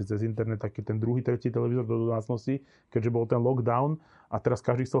 kúpovali si cez internet taký ten druhý, tretí televízor do domácnosti, keďže bol ten lockdown a teraz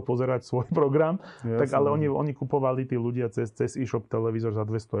každý chcel pozerať svoj program. Tak ale oni kupovali tí ľudia cez e-shop televízor za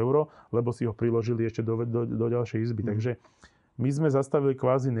 200 eur, lebo si ho priložili ešte do ďalšej izby. Takže my sme zastavili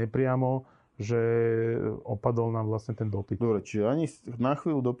kvázi nepriamo, že opadol nám vlastne ten dopyt. Dobre, čiže ani na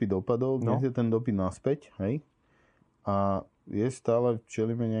chvíľu dopyt opadol, dnes je ten dopyt naspäť, hej? A je stále,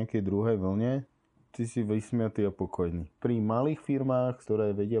 čelíme nejakej druhej vlne. Ty si vysmiatý a pokojný. Pri malých firmách,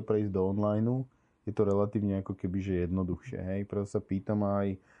 ktoré vedia prejsť do online, je to relatívne ako keby, že jednoduchšie. Hej? Preto sa pýtam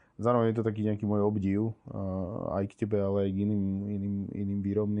aj, zároveň je to taký nejaký môj obdiv, aj k tebe, ale aj k iným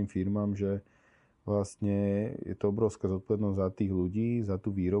výrobným firmám, že vlastne je to obrovská zodpovednosť za tých ľudí, za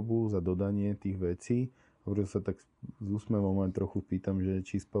tú výrobu, za dodanie tých vecí. Preto sa tak s úsmevom len trochu pýtam, že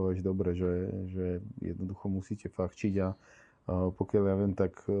či spávaš dobre, že jednoducho musíte fachčiť a pokiaľ ja viem,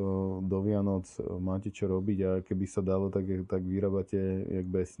 tak do Vianoc máte čo robiť a keby sa dalo, tak vyrábate jak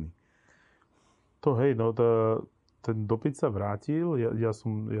besní. To hej, no ten dopyt sa vrátil. Ja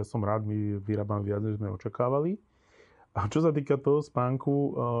som rád, my vyrábame viac, než sme očakávali. A čo sa týka toho spánku,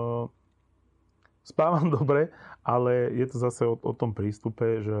 spávam dobre, ale je to zase o tom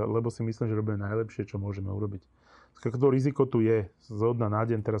prístupe, lebo si myslím, že robíme najlepšie, čo môžeme urobiť. To riziko tu je. Zo dna na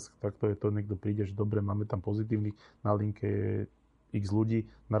deň, teraz takto je to, niekto príde, že dobre, máme tam pozitívnych, na linke je x ľudí,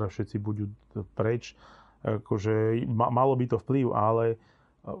 naraz všetci budú preč. Akože, malo by to vplyv, ale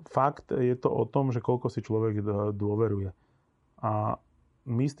fakt je to o tom, že koľko si človek dôveruje. A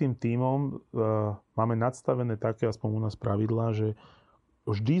my s tým tímom máme nadstavené také, aspoň u nás pravidlá, že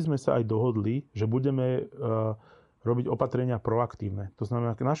vždy sme sa aj dohodli, že budeme robiť opatrenia proaktívne. To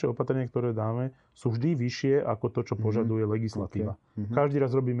znamená, že naše opatrenia, ktoré dáme, sú vždy vyššie ako to, čo požaduje legislatíva. Okay. Každý raz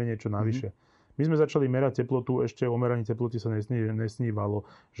robíme niečo navyše. My sme začali merať teplotu, ešte o meraní teploty sa nesnívalo,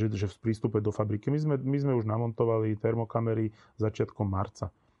 že v prístupe do fabriky. My sme už namontovali termokamery začiatkom marca.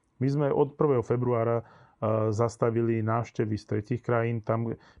 My sme od 1. februára zastavili návštevy z tretích krajín.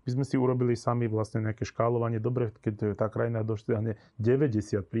 Tam my sme si urobili sami vlastne nejaké škálovanie. Dobre, keď tá krajina dosiahne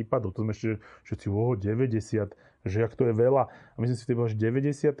 90 prípadov, to sme ešte, že 90, že ak to je veľa. A my sme si že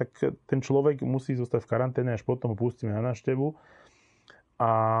 90, tak ten človek musí zostať v karanténe, až potom ho pustíme na návštevu.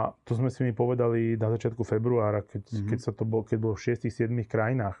 A to sme si mi povedali na začiatku februára, keď bolo v 6-7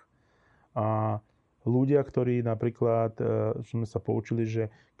 krajinách. A ľudia, ktorí napríklad, čo sme sa poučili, že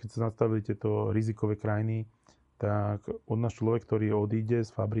keď sa nastavili tieto rizikové krajiny, tak od nás človek, ktorý odíde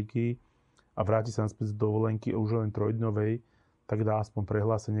z fabriky a vráti sa naspäť z dovolenky už len 3-dňovej, tak dá aspoň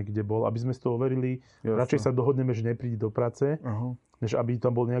prehlásenie, kde bol. Aby sme si to overili, radšej sa dohodneme, že nepríde do práce, než aby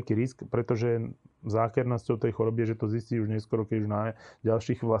tam bol nejaký risk, pretože zákernosťou tej choroby je, že to zistí už neskoro, keď už na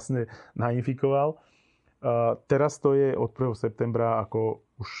ďalších vlastne nainfikoval. Teraz to je od 1. septembra ako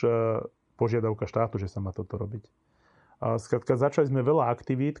už požiadavka štátu, že sa má toto robiť. Skrátka, začali sme veľa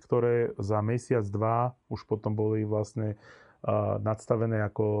aktivít, ktoré za mesiac, dva už potom boli vlastne nadstavené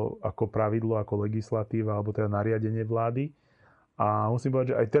ako pravidlo, ako legislatíva, alebo teda nariadenie vlády. A musím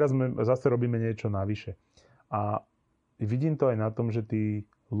povedať, že aj teraz zase robíme niečo navyše. A vidím to aj na tom, že tí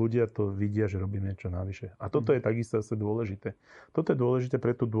ľudia to vidia, že robíme niečo navyše. A toto je takisto zase dôležité. Toto je dôležité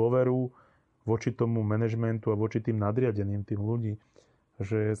pre tú dôveru voči tomu manažmentu a voči tým nadriadeným, tým ľudí.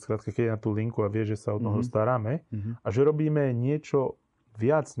 Že skrátka, keď je na tú linku a vie, že sa o toho staráme a že robíme niečo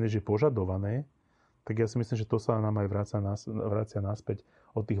viac, než je požadované, tak ja si myslím, že to sa nám aj vracia naspäť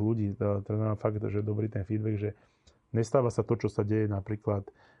od tých ľudí. Teda fakt, že dobrý ten feedback, že nestáva sa to, čo sa deje napríklad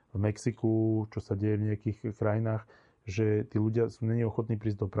v Mexiku, čo sa deje v nejakých krajinách, že tí ľudia sú není ochotní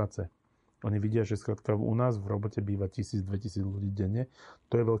prísť do práce. Oni vidia, že skrátka u nás v robote býva 1000-2000 ľudí denne.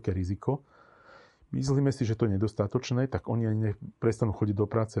 To je veľké riziko. Myslíme si, že to je nedostatočné, tak oni ani prestanú chodiť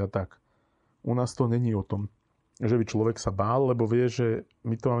do práce a tak. U nás to není o tom, že by človek sa bál, lebo vie, že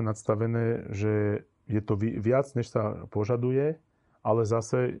my to máme nadstavené, že je to viac, než sa požaduje, ale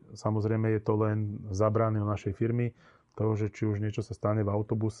zase, samozrejme, je to len zabrány o našej firmy, toho, že či už niečo sa stane v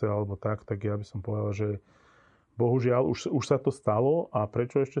autobuse alebo tak ja by som povedal, že bohužiaľ už sa to stalo a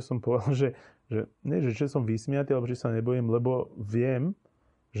prečo ešte som povedal, že nie, že som vysmiatý, alebo že sa nebojím, lebo viem,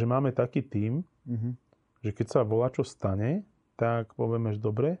 že máme taký tím, že keď sa čo stane, tak povieme, že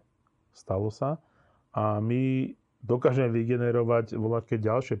dobre, stalo sa a my dokážeme vygenerovať voľaké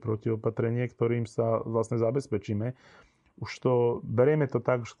ďalšie protiopatrenie, ktorým sa vlastne zabezpečíme. Už to, berieme to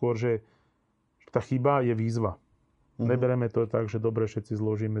tak skôr, že tá chyba je výzva. Neberieme to tak, že dobre, všetci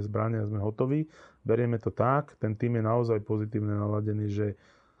zložíme zbrane a sme hotoví. Berieme to tak, ten tím je naozaj pozitívne naladený, že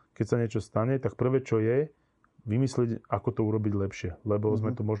keď sa niečo stane, tak prvé, čo je, vymyslieť, ako to urobiť lepšie. Lebo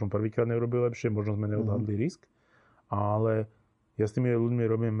sme to možno prvýkrát neurobili lepšie, možno sme neodhadli risk, ale ja s tými ľuďmi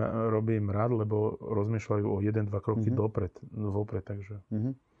robím rád, lebo rozmýšľajú o 1-2 kroky vopred. Takže.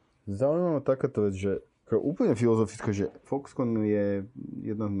 Zaujímavá takáto vec, že úplne filozofická, že Foxconn je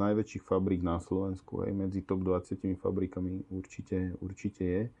jedna z najväčších fabrík na Slovensku, aj medzi top 20 fabrikami určite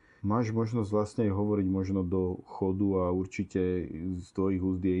je. Máš možnosť vlastne hovoriť možno do chodu a určite z tvojich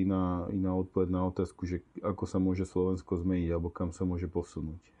úst je iná odpoveď na otázku, že ako sa môže Slovensko zmeniť alebo kam sa môže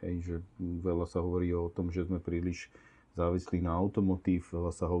posunúť. Hej, že veľa sa hovorí o tom, že sme príliš závislí na automotív, veľa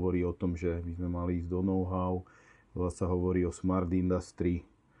sa hovorí o tom, že by sme mali ísť do know-how, veľa sa hovorí o smart industry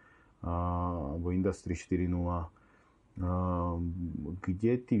alebo industry 4.0.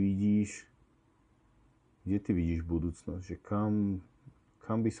 Kde ty vidíš budúcnosť? Že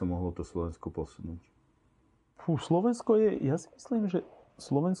kam by sa mohlo to Slovensko posunúť? Slovensko ja si myslím, že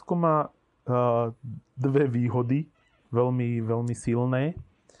Slovensko má dve výhody, veľmi, veľmi silné.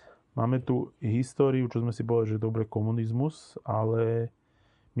 Máme tu históriu, čo sme si povedali, že dobre komunizmus, ale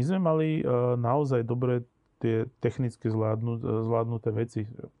my sme mali naozaj dobre tie technicky zvládnuté veci,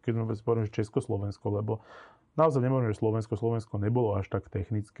 keď sme si povedali, že Československo, lebo naozaj nemôžeme, že Slovensko nebolo až tak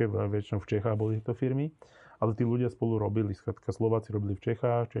technické, väčšinou v Čechách boli tieto firmy, ale tí ľudia spolu robili. Skrátka, Slováci robili v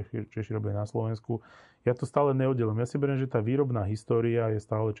Čechách, Češi robili na Slovensku. Ja to stále neoddelím. Ja si beriem, že tá výrobná história je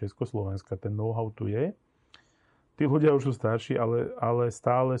stále československá. Ten know-how tu je. Tí ľudia už sú starší, ale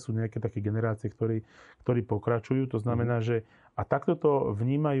stále sú nejaké také generácie, ktorí pokračujú. To znamená, že a takto to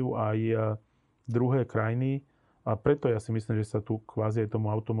vnímajú aj druhé krajiny. A preto ja si myslím, že sa tu kvázi aj tomu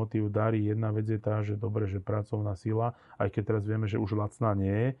automotívu darí. Jedna vec je tá, že dobre, že pracovná sila, aj keď teraz vieme, že už lacná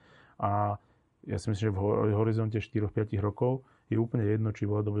nie je. A ja si myslím, že v horizonte 4-5 rokov je úplne jedno, či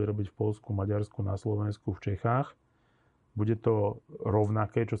vláda bude robiť v Poľsku, Maďarsku, na Slovensku, v Čechách. Bude to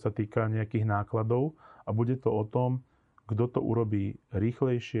rovnaké, čo sa týka nejakých nákladov a bude to o tom, kto to urobí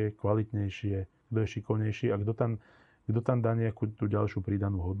rýchlejšie, kvalitnejšie, kto je šikovnejší a kto tam dá nejakú tú ďalšiu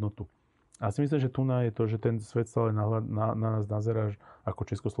pridanú hodnotu. A si myslím, že tu je to, že ten svet stále na nás nazerá ako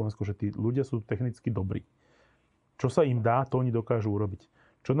Československo, že tí ľudia sú technicky dobrí. Čo sa im dá, to oni dokážu urobiť.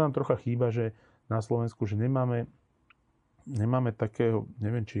 Čo nám trocha chýba, že na Slovensku, že nemáme takého,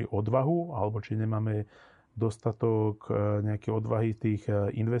 neviem, či odvahu, alebo či nemáme dostatok nejaké odvahy tých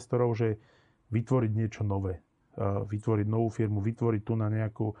investorov, že vytvoriť niečo nové. Vytvoriť novú firmu, vytvoriť tu na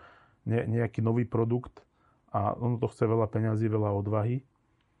nejaký nový produkt. A ono to chce veľa peňazí, veľa odvahy.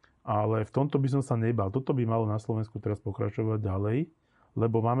 Ale v tomto by som sa nebal. Toto by malo na Slovensku teraz pokračovať ďalej,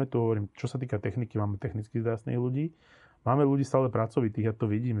 lebo máme tu, hovorím, čo sa týka techniky, máme technicky zdatných ľudí. Máme ľudí stále pracovitých, ja to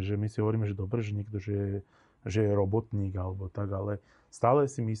vidím, že my si hovoríme, že dobre, že niekto, že je robotník alebo tak, ale stále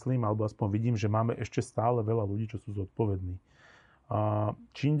si myslím, alebo aspoň vidím, že máme ešte stále veľa ľudí, čo sú zodpovední. A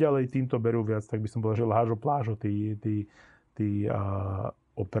čím ďalej týmto berú viac, tak by som povedal, že lážo plážo tí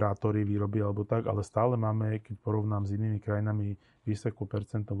operátori výroby alebo tak, ale stále máme, keď porovnám s inými krajinami, vysokú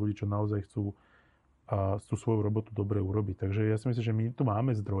percento ľudí, čo naozaj chcú tú svoju robotu dobre urobiť. Takže ja si myslím, že my tu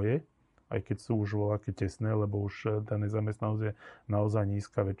máme zdroje, aj keď sú už voľaké tesné, lebo už tá nezamestnanosť je naozaj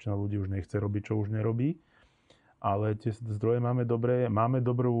nízka, väčšina ľudí už nechce robiť, čo už nerobí. Ale tie zdroje máme dobré, máme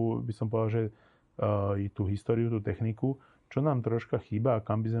dobrú, by som povedal, že i tú históriu, tú techniku. Čo nám troška chýba a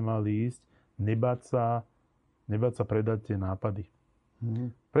kam by sme mali ísť, nebáť sa predať tie nápady.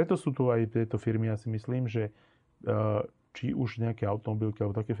 Preto sú tu aj tieto firmy, ja si myslím, že či už nejaké automobilky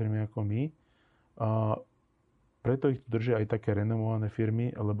alebo také firmy ako my, preto ich tu držia aj také renomované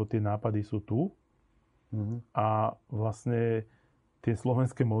firmy, lebo tie nápady sú tu a vlastne tie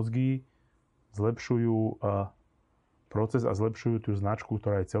slovenské mozgy zlepšujú proces a zlepšujú tú značku,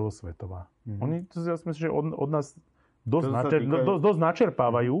 ktorá je celosvetová. Oni, ja si myslím, že od nás dosť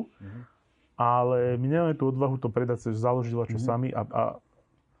načerpávajú, ale my nemáme tú odvahu to predať, založiť čo sami a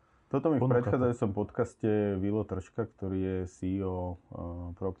toto mi v predchádzajúcom podcaste Vilo Tržka, ktorý je CEO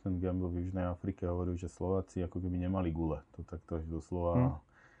Procter & Gamble v Južnej Afrike, hovoril, že Slováci ako keby nemali gule. To takto až doslova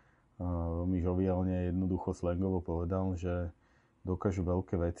veľmi žoviálne, jednoducho slangovo povedal, že dokážu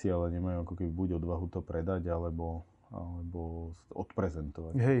veľké veci, ale nemajú ako keby buď odvahu to predať, alebo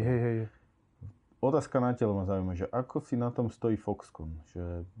odprezentovať. Hej. Otázka na telo ma zaujíma, že ako si na tom stojí Foxconn?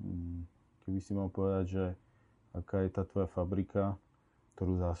 Že, keby si mal povedať, že aká je tá tvoja fabrika,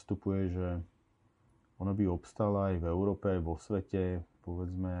 ktorú zastupuje, že ona by obstála aj v Európe, aj vo svete,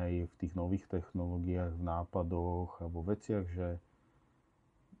 povedzme aj v tých nových technológiách, v nápadoch a vo veciach, že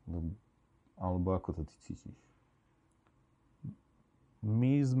alebo ako to ty cítiš?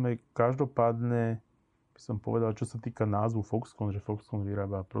 My sme každopádne, by som povedal, čo sa týka názvu Foxconn, že Foxconn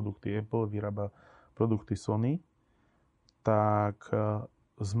vyrába produkty Apple, vyrába produkty Sony, tak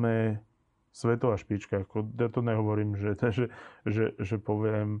sme svetová špička. Ja to nehovorím, že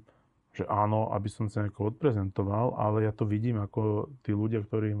poviem, že áno, aby som sa nejako odprezentoval, ale ja to vidím, ako tí ľudia,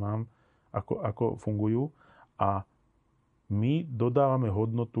 ktorých mám, ako fungujú a my dodávame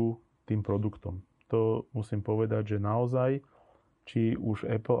hodnotu tým produktom. To musím povedať, že naozaj, či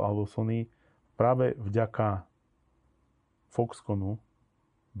už Apple alebo Sony, práve vďaka Foxconnu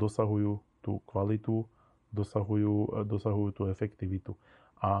dosahujú tú kvalitu, dosahujú tú efektivitu.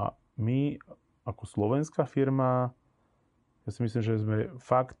 A my ako slovenská firma, ja si myslím, že sme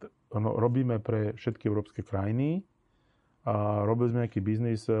fakt, robíme pre všetky európske krajiny a robili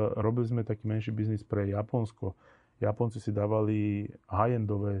sme taký menší biznis pre Japonsko. Japonci si dávali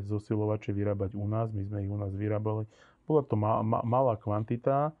high-endové zosilovače vyrábať u nás, my sme ich u nás vyrábali. Bola to malá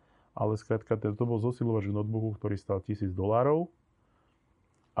kvantita, ale skrátka to bol zosilovač v notebooku, ktorý stal $1000.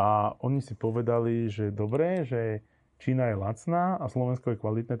 A oni si povedali, že dobre, že Čína je lacná a Slovensko je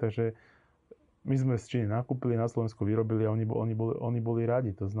kvalitné, takže my sme z Číny nakúpili, na Slovensku vyrobili a oni boli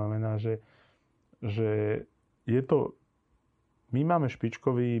radi. To znamená, že je to... My máme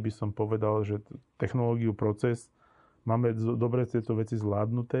špičkový, by som povedal, že technológiu, proces, máme dobre tieto veci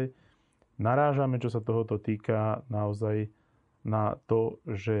zvládnuté. Narážame, čo sa tohoto týka, naozaj na to,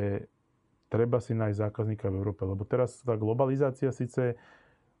 že treba si nájsť zákazníka v Európe. Lebo teraz tá globalizácia síce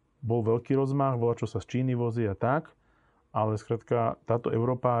bol veľký rozmach, bola čo sa z Číny vozí a tak, ale skrátka táto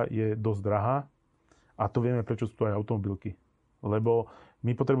Európa je dosť drahá a to vieme, prečo sú tu aj automobilky. Lebo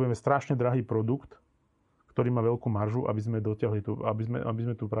my potrebujeme strašne drahý produkt, ktorý má veľkú maržu, aby sme dotiahli aby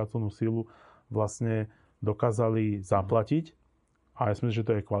sme tú pracovnú silu vlastne dokázali zaplatiť. A ja si myslím, že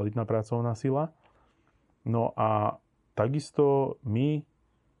to je kvalitná pracovná sila. No a takisto my,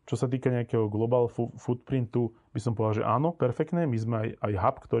 čo sa týka nejakého global footprintu, by som povedal, že áno, perfektné. My sme aj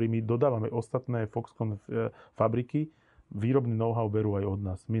hub, ktorý my dodávame ostatné Foxconn fabriky, výrobný know-how berú aj od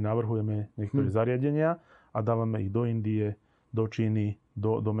nás. My navrhujeme niektoré zariadenia a dávame ich do Indie, do Číny,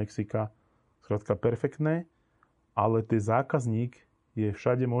 do Mexika. Skrátka perfektné, ale ten zákazník je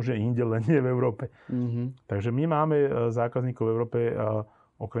všade možne inde, len nie v Európe. Mm-hmm. Takže my máme zákazníkov v Európe,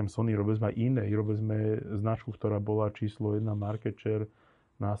 okrem Sony robili sme aj iné. Robili sme značku, ktorá bola číslo 1 market share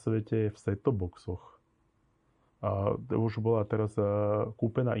na svete v set-top boxoch. Už bola teraz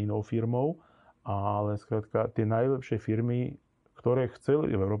kúpená inou firmou, ale skrátka tie najlepšie firmy, ktoré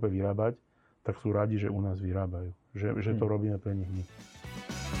chceli v Európe vyrábať, tak sú radi, že u nás vyrábajú. Že to robíme pre nich my.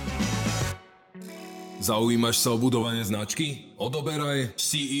 Zaujímaš sa o budovanie značky? Odoberaj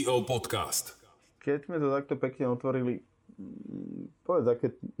CEO Podcast. Keď sme to takto pekne otvorili, povedz,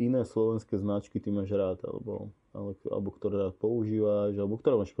 aké iné slovenské značky ty máš rád, alebo ktoré rád používaš, alebo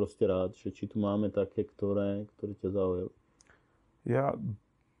ktoré máš proste rád, že či tu máme také, ktoré ťa zaujali. Ja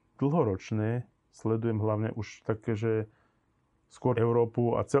dlhoročne sledujem hlavne už také, že skôr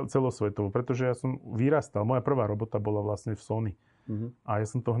Európu a celosvetovo, pretože ja som vyrastal, moja prvá robota bola vlastne v Sony. A ja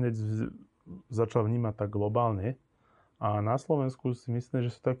som to hneď začal vnímať tak globálne. A na Slovensku si myslím,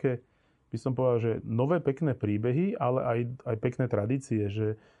 že sú také, by som povedal, že nové pekné príbehy, ale aj pekné tradície.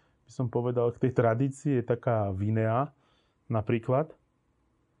 Že by som povedal, k tej tradícii je taká Vinea napríklad.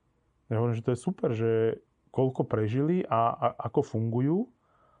 Ja hovorím, že to je super, že koľko prežili a ako fungujú.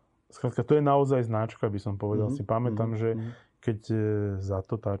 Skrátka, to je naozaj značka, by som povedal. Si pamätám, že keď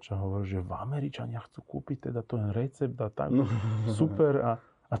Zatotáča hovorí, že v Američania chcú kúpiť teda ten recept a tak, super.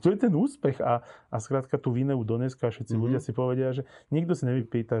 A to je ten úspech. A skrátka tú Vineu do dneska všetci ľudia si povedia, že nikto si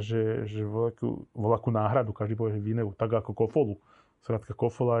nevypýta, že voľakú náhradu. Každý povie, že Vineu, tak ako Kofolu. Skrátka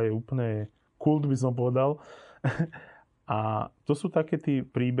Kofola je úplne kult, by som povedal. A to sú také tí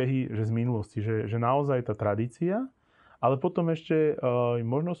príbehy, že z minulosti, že naozaj tá tradícia, ale potom ešte,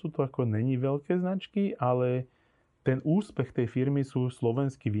 možno sú to ako není veľké značky, ale ten úspech tej firmy sú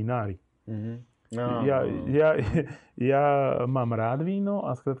slovenskí vinári. Ja mám rád víno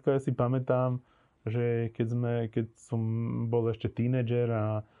a skrátka ja si pamätám, že keď som bol ešte tínedžer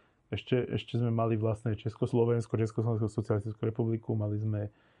a ešte sme mali vlastne Československú socialistickú republiku, mali sme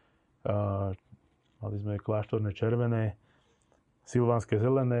kláštorné červené, silvánske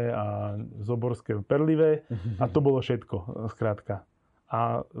zelené a zoborské perlivé a to bolo všetko, skrátka.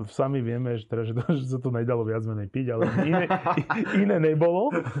 A sami vieme, že sa to nedalo viac menej piť, ale iné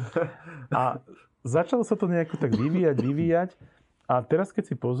nebolo. A začalo sa to nejako tak vyvíjať. A teraz, keď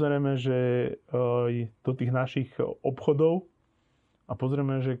si pozrieme, že do tých našich obchodov a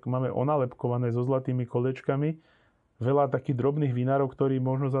pozrieme, že máme onalepkované so zlatými kolečkami, veľa takých drobných vinárov, ktorí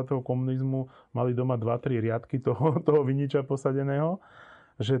možno za toho komunizmu mali doma 2-3 riadky toho viniča posadeného,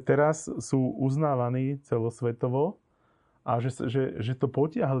 že teraz sú uznávaní celosvetovo a že to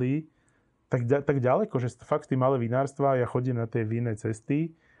potiahli tak ďaleko, že fakt tí malé vinárstva, ja chodím na tie vinné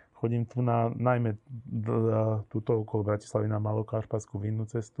cesty, chodím tu najmä túto okolo Bratislavy na Malokarpatskú vinnú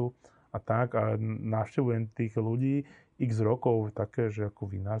cestu a tak a navštevujem tých ľudí x rokov, také, že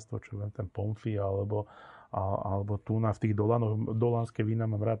ako vinárstvo, čo viem, ten Pomfy alebo tu v tých Dolanoch, dolánske vína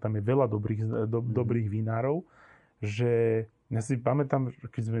mám rád, tam je veľa dobrých vinárov, že ja si pamätám,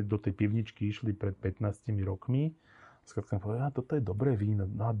 keď sme do tej pivničky išli pred 15 rokmi, skrátka povedal, toto je dobré víno,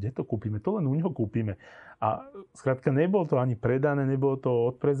 no a kde to kúpime? To len u neho kúpime. A skrátka nebolo to ani predané, nebolo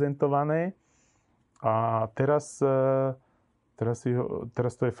to odprezentované a teraz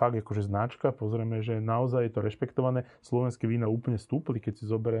to je fakt akože značka, pozrieme, že naozaj je to rešpektované. Slovenské vína úplne stúpli, keď si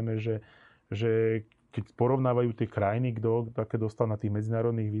zoberieme, že keď porovnávajú tie krajiny, kto také dostal na tých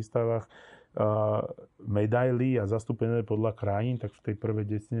medzinárodných výstavách medaily a zastúpené podľa krajín, tak v tej prvej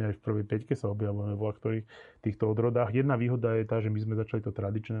desine aj v prvej peťke sa objavujeme vo ktorých týchto odrodách. Jedna výhoda je tá, že my sme začali to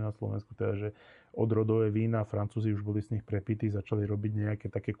tradičné na Slovensku, teda že odrodové vína, Francúzi už boli z nich prepití, začali robiť nejaké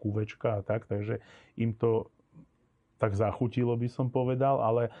také kúvečka a tak, takže im to tak zachutilo, by som povedal,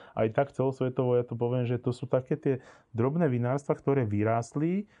 ale aj tak celosvetovo ja to poviem, že to sú také tie drobné vinárstva, ktoré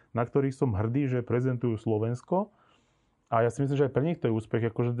vyrástli, na ktorých som hrdý, že prezentujú Slovensko. A ja si myslím, že aj pre nich to je úspech.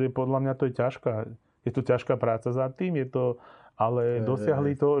 Akože podľa mňa to je to ťažká práca za tým, ale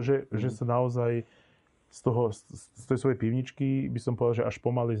dosiahli to, že sa naozaj z tej svojej pivničky, by som povedal, že až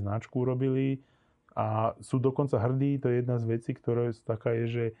pomaly značku urobili a sú dokonca hrdí. To je jedna z vecí, ktorá je taká,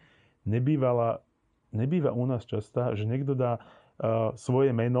 že nebýva u nás častá, že niekto dá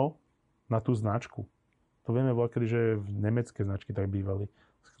svoje meno na tú značku. To vieme veľkedy, že v nemecké značky tak bývali.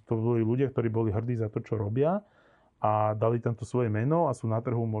 To boli ľudia, ktorí boli hrdí za to, čo robia a dali tam to svoje meno a sú na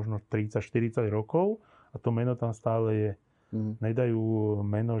trhu možno 30-40 rokov a to meno tam stále je. Nedajú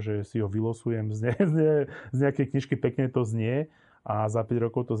meno, že si ho vylosujem z nejakej knižky, pekne to znie a za 5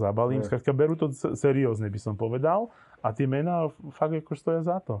 rokov to zabalím. Skrátka, berú to seriózne, by som povedal. A tie mená fakt ako stoja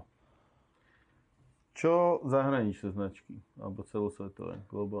za to. Čo zahraničné značky? Alebo celosvetové,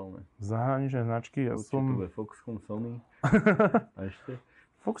 globálne? Zahraničné značky, ja Určite som... to bude Foxconn, Sony. A ešte?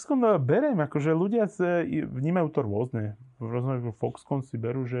 Foxconn beriem, akože ľudia vnímajú to rôzne. Foxconn si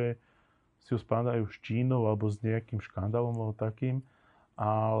berú, že si ho spádajú s Čínou alebo s nejakým škandálom alebo takým,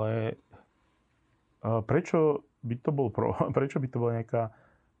 ale prečo by to bola nejaká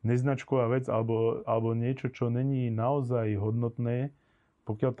neznačková vec alebo niečo, čo není naozaj hodnotné,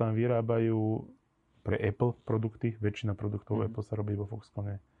 pokiaľ tam vyrábajú pre Apple produkty, väčšina produktov Apple sa robí vo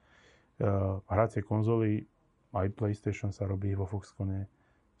Foxconne. Hracie konzoly, aj PlayStation sa robí vo Foxconne.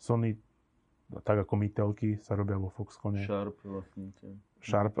 Sony, tak ako mytelky, sa robia vo Foxconne.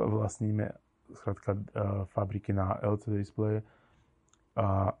 Sharp vlastníme, skrátka fabriky na LCD displeje.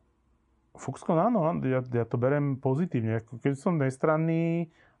 A Foxconn áno, ja to berem pozitívne. Keď som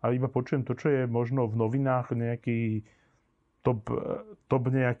nestranný a iba počujem to, čo je možno v novinách nejaký top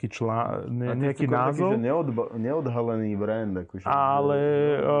nejaký nejaký názov. Taký, že neodhalený brand. Akože ale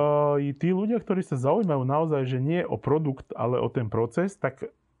tí ľudia, ktorí sa zaujímajú naozaj, že nie o produkt, ale o ten proces, tak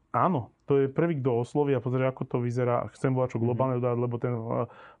áno, to je prvý, kto osloví a pozrie, ako to vyzerá. Chcem volať čo globálne dodať, lebo ten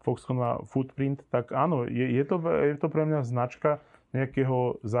Foxconn má footprint, tak áno, je to pre mňa značka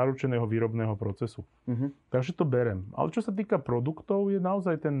nejakého zaručeného výrobného procesu. Takže to berem. Ale čo sa týka produktov, je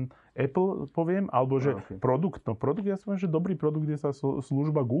naozaj ten Apple, poviem, alebo že produkt, ja si poviem, že dobrý produkt je sa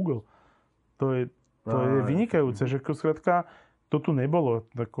služba Google. To je vynikajúce, že skrátka to tu nebolo.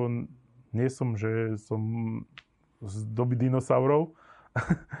 Tako, nie som, že som z doby dinosaurov,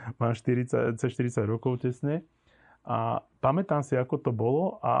 mám 40 rokov tesne a pamätám si, ako to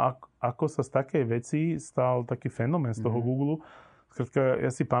bolo a ako sa z takej veci stal taký fenomén z toho Google. Skrátka, ja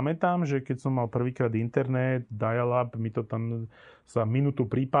si pamätám, že keď som mal prvýkrát internet, dial-up, mi to tam sa minútu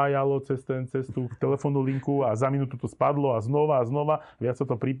pripájalo cez tú telefónnu linku a za minútu to spadlo a znova, viac sa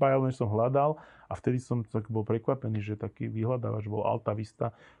to pripájalo, než som hľadal a vtedy som tak bol prekvapený, že taký vyhľadávač bol Alta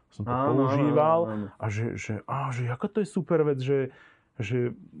Vista, som to používal a že aká to je super vec,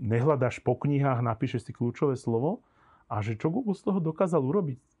 že nehľadáš po knihách, napíšeš si kľúčové slovo a že čo Google z toho dokázal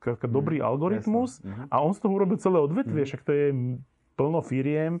urobiť. Dobrý algoritmus a on z toho urobil celé odvetvie, však to je plno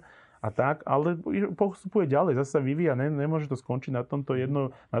firiem a tak, ale postupuje ďalej, zase sa vyvíja, nemôže to skončiť na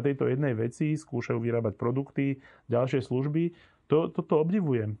tejto jednej veci, skúšajú vyrábať produkty, ďalšie služby. Toto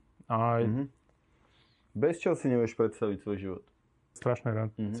obdivujem. Bez čoho si nevieš predstaviť svoj život? Strašne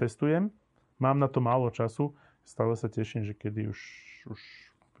rád cestujem, mám na to málo času, stále sa teším, že kedy už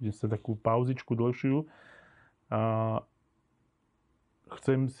budem sa takú pauzičku dlhšiu.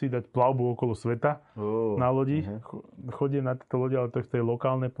 Chcem si dať plavbu okolo sveta na lodi. Chodím na tieto lode, ale to je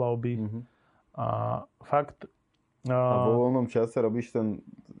lokálne plavby. A fakt... A vo voľnom čase robíš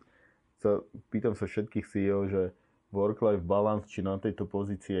pýtam sa všetkých CEO, že work-life balance, či na tejto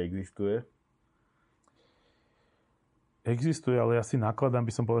pozícii existuje? Existuje, ale ja si nakladám,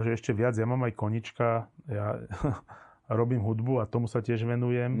 by som povedal, že ešte viac. Ja mám aj konička, ja robím hudbu a tomu sa tiež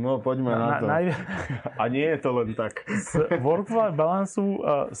venujem. No, poďme na to. A nie je to len tak. Z work-life balansu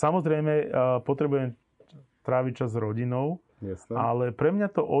samozrejme potrebujem tráviť čas s rodinou, jasne. Ale pre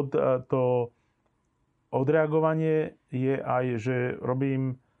mňa to odreagovanie je aj, že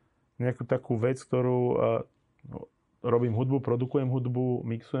robím nejakú takú vec, ktorú robím hudbu, produkujem hudbu,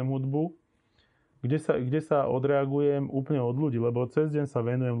 mixujem hudbu, kde sa odreagujem úplne od ľudí, lebo cez deň sa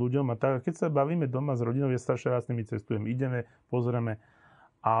venujem ľuďom a tak, keď sa bavíme doma s rodinou, ja strašne rád s nimi cestujem, ideme, pozrieme,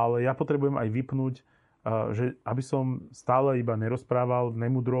 ale ja potrebujem aj vypnúť, že aby som stále iba nerozprával,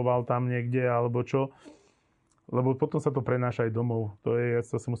 nemudroval tam niekde, alebo čo, lebo potom sa to prenáša aj domov. Ja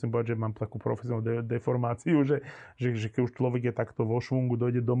sa musím povedať, že mám takú profesionálnu deformáciu, že keď už človek je takto vo švungu,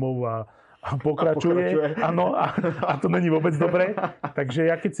 dojde domov a pokračuje. Áno, a to není vôbec dobré. Takže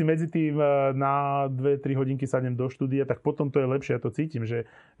ja keď si medzi tým na 2-3 hodinky sadnem do štúdia, tak potom to je lepšie. Ja to cítim, že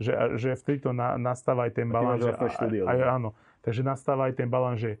vtedy to nastáva aj ten balans. Áno. Takže nastáva aj ten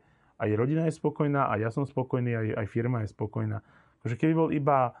balans, že aj rodina je spokojná, a ja som spokojný, aj firma je spokojná. Takže keby bol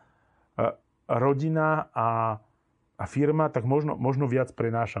iba rodina a firma, tak možno viac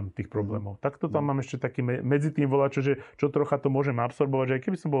prenášam tých problémov. Takto tam mám ešte taký medzi tým volačo, že čo trocha to môžem absorbovať, že aj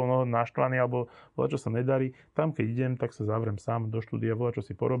keby som bol naštvaný alebo volačo sa nedarí, tam keď idem, tak sa zavriem sám do štúdia, volačo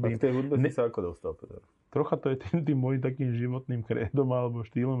si porobím. A v tej hudbe si sa ako dostal, Peter? Trocha to je tým môjim takým životným krédom alebo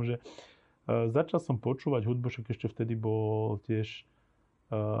štýlom, že začal som počúvať hudbu, však ešte vtedy bol tiež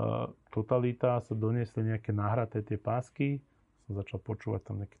Totalita, sa doniesli nejaké nahraté tie pásky, som začal počúvať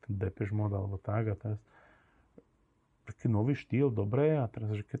tam nejaký ten Depeche Mode alebo tak a teraz taký nový štýl, dobre, a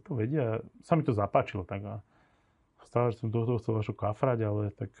teraz, že keď to vedia, sa mi to zapáčilo, tak a stále som do toho chcel kafrať,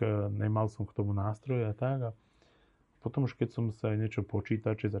 ale tak nemal som k tomu nástroje a tak a potom už keď som sa aj niečo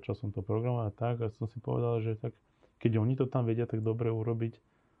počítal, či začal som to programovať tak, a som si povedal, že tak, keď oni to tam vedia tak dobre urobiť,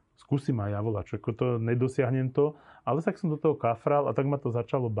 skúsim aj ja volať, čo ako to nedosiahnem to, ale tak som do toho kafral a tak ma to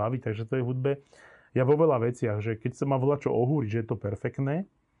začalo baviť, takže to je v hudbe. Ja vo veľa veciach, že keď sa ma volá čo ohúriť, že je to perfektné,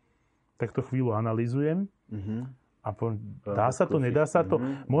 tak to chvíľu analyzujem a dá sa to, nedá sa to.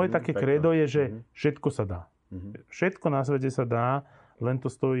 Moje také kredo je, že všetko sa dá. Všetko na svete sa dá, len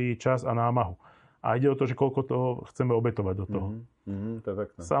to stojí čas a námahu. A ide o to, že koľko toho chceme obetovať do toho.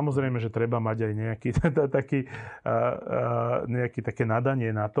 Samozrejme, že treba mať aj nejaké také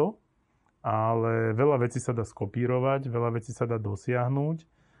nadanie na to, ale veľa vecí sa dá skopírovať, veľa vecí sa dá dosiahnuť,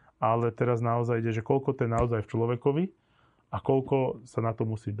 ale teraz naozaj ide, že koľko to je naozaj v človekovi a koľko sa na to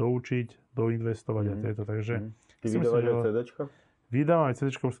musí doučiť, doinvestovať a tieto. Takže Ty vydávať aj CDčka? Vydávam aj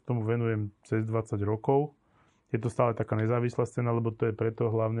CDčka, už sa tomu venujem cez 20 rokov. Je to stále taká nezávislá scéna, lebo to je preto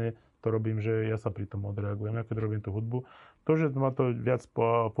hlavne, to robím, že ja sa pri tom odreagujem, ja keď robím tú hudbu. To, že má to viac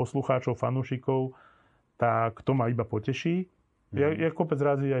poslucháčov, fanúšikov, tak to ma iba poteší. Ja kopec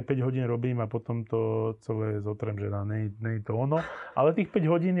razy aj 5 hodín robím a potom to celé zotrem, že nie je to ono. Ale tých 5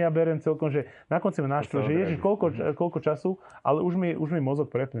 hodín ja beriem celkom, že na konci ma naštve, že ježiš, koľko času, ale už mi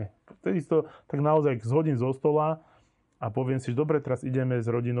mozog prepne. Vtedy to tak naozaj zhodím zo stola a poviem si, že dobre, teraz ideme s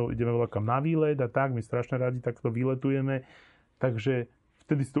rodinou, ideme voľakam na výlet a tak, my strašne radi takto výletujeme. Takže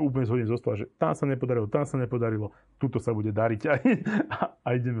vtedy si to úplne zhodím zo stola, že tam sa nepodarilo, tuto sa bude dariť a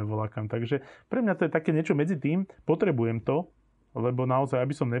ideme voľakam. Takže pre mňa to je také niečo medzi tým, potrebujem to, lebo naozaj,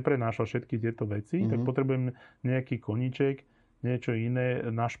 aby som neprenášal všetky tieto veci, tak potrebujem nejaký koníček, niečo iné.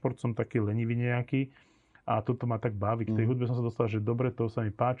 Na šport som taký lenivý nejaký a toto ma tak baví. K tej hudbe som sa dostal, že dobre, to sa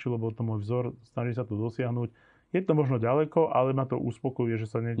mi páči, lebo to môj vzor, snažím sa to dosiahnuť. Je to možno ďaleko, ale ma to uspokojuje, že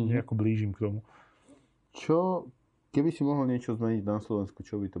sa nejako blížim k tomu. Čo, keby si mohol niečo zmeniť na Slovensku,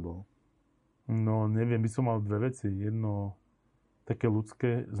 čo by to bolo? No, neviem, by som mal dve veci. Jedno také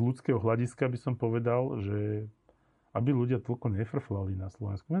ľudské, z ľudského hľadiska by som povedal, že aby ľudia toľko nefrflali na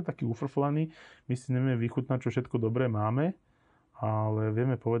Slovensku. My sme takí ufrflaní, my si nevieme vychutnať, čo všetko dobré máme, ale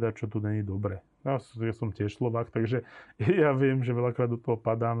vieme povedať, čo tu není dobre. Ja som tiež Slovák, takže ja viem, že veľakrát do toho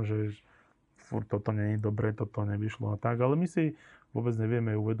padám, že furt toto není dobre, toto nevyšlo a tak, ale my si vôbec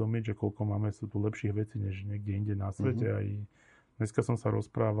nevieme uvedomiť, že koľko máme sú tu lepších vecí, než niekde inde na svete. Aj dneska som sa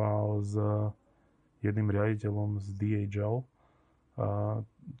rozprával s jedným riaditeľom z DHL,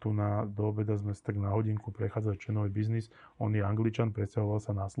 tu do obeda sme tak na hodinku prechádzali členový biznis. On je Angličan, presťahoval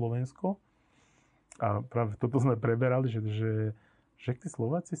sa na Slovensko. A práve toto sme preberali, že tí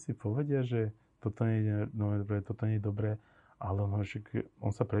Slováci si povedia, že toto nie je dobré, ale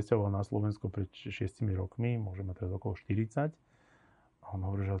on sa presťahoval na Slovensko pred 6 rokmi, môže mať teraz okolo 40. A on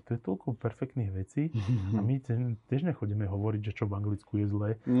hovorí, že to je toľko perfektných vecí a my tiež nechodíme hovoriť, že čo v Anglicku je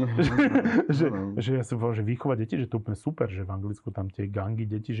zlé. Že ja som povedal, že výchova detí, že to je úplne super, že v Anglicku tam tie gangy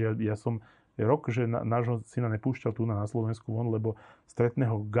detí, že ja som rok, že nášho syna nepúšťal tu na Slovensku von, lebo stretne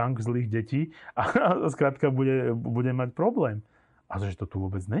ho gang zlých detí a skrátka bude mať problém. A že to tu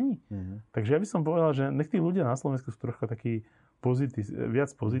vôbec není. Takže ja by som povedal, že nech tí ľudia na Slovensku sú trocha takí viac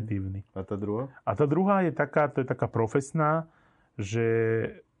pozitívni. A tá druhá? A tá druhá je taká profesná, že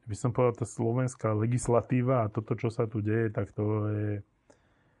by som povedal, tá slovenská legislatíva a toto, čo sa tu deje, tak to je...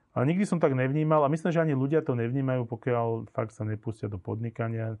 Ale nikdy som tak nevnímal a myslím, že ani ľudia to nevnímajú, pokiaľ fakt sa nepustia do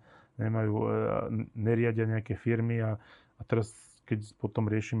podnikania, neriadia nejaké firmy a teraz, keď potom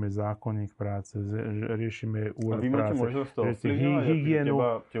riešime zákonník práce, riešime úrad práce. A vy máte možnosť to ovplyvňovať, hygienu.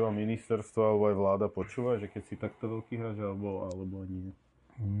 Teba ministerstvo alebo aj vláda počúva, že keď si takto veľký hráč, alebo nie?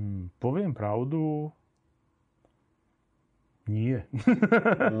 Poviem pravdu, nie.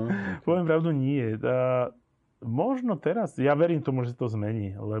 Poviem pravdu, nie. Možno teraz, ja verím tomu, že to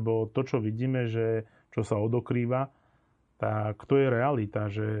zmení, lebo to, čo vidíme, že čo sa odokrýva, tak to je realita,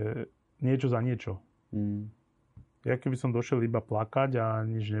 že niečo za niečo. Ja keby som došiel iba plakať a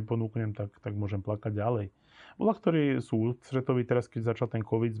nič neponúknem, tak môžem plakať ďalej. Bola, ktorí sú ústretoví, teraz keď začal ten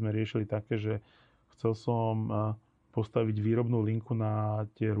COVID, sme riešili také, že chcel som postaviť výrobnú linku na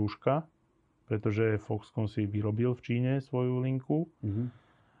tie rúška, pretože Foxconn si vyrobil v Číne svoju linku.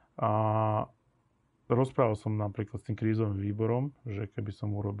 A rozprával som napríklad s tým krízovým výborom, že keby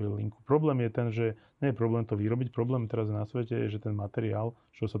som urobil linku. Problém je ten, že nie je problém to vyrobiť. Problém teraz na svete je, že ten materiál,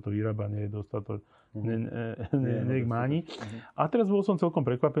 čo sa to vyrába, nie je dostatočný. A teraz bol som celkom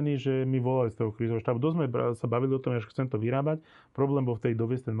prekvapený, že mi volali z toho krízového štábu. Dosť sme sa bavili o tom, že chcem to vyrábať. Problém bol v tej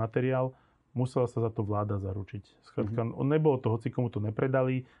dobe ten materiál, musela sa za to vláda zaručiť. Skrátka, nebolo to, hoci komu to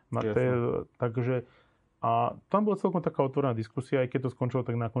nepredali. Takže a tam bola celkom taká otvorená diskusia, aj keď to skončilo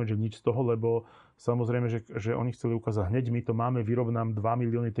tak nakoniec, že nič z toho, lebo samozrejme, že oni chceli ukázať hneď, my to máme, vyrob nám 2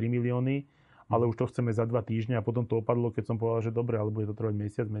 milióny, 3 milióny ale už to chceme za 2 týždne a potom to opadlo, keď som povedal, že dobre, ale bude to trvať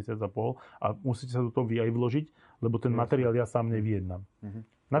mesiac a pol a musíte sa do toho vy aj vložiť, lebo ten materiál ja sám nevyjednám.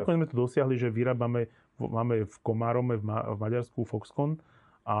 Nakoniec sme to dosiahli, že máme v Komárome v Maďarsku Foxconn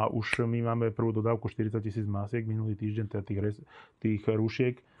a už my máme prvú dodávku 40 000 masiek minulý týždeň, teda tých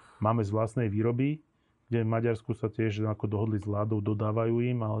rúšiek máme z vlastnej výroby, kde v Maďarsku sa tiež ako dohodli s vládou, dodávajú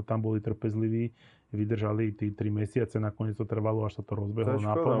im, ale tam boli trpezliví, vydržali 3 mesiace, nakoniec to trvalo, až sa to rozbehlo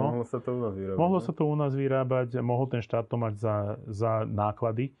naplno. Mohlo sa to u nás vyrábať. Mohlo sa to u nás vyrábať, mohol ten štát to mať za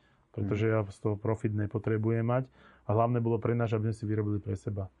náklady, pretože ja z toho profit nepotrebujem mať. A hlavné bolo pre nás, aby sme si vyrobili pre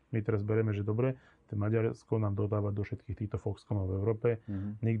seba. My teraz bereme, že dobre, ten Maďarsko nám dodáva do všetkých týchto Foxconnov v Európe.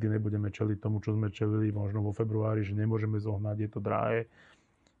 Nikdy nebudeme čeliť tomu, čo sme čelili možno vo februári, že nemôžeme zohnať, je to drahé.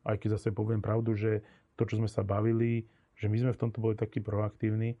 Aj keď zase poviem pravdu, že to, čo sme sa bavili, že my sme v tomto boli takí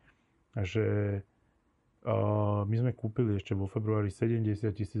proaktívni, že my sme kúpili ešte vo februári 70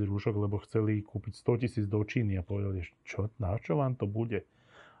 000 rúšok, lebo chceli kúpiť 100 000 do Číny a povedali, na čo vám to bude?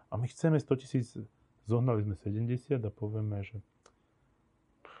 A my chceme 100 000, zohnali sme 70 a povieme, že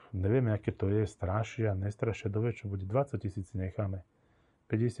nevieme, aké to je, strašia, nestrašia, dovie, čo bude, 20 000 necháme.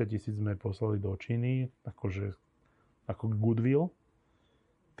 50 000 sme poslali do Číny, ako goodwill.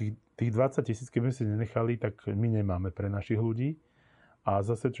 Tých 20 000, keby sme si nenechali, tak my nemáme pre našich ľudí. A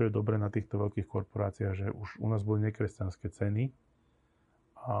zase, čo je dobré na týchto veľkých korporáciách, že už u nás boli nekresťanské ceny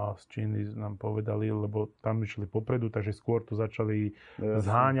a z Číny nám povedali, lebo tam išli popredu, takže skôr to začali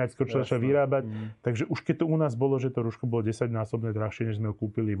zháňať, skôr to začali vyrábať. Takže už keď to u nás bolo, že to rúško bolo 10-násobne drahšie, než sme ho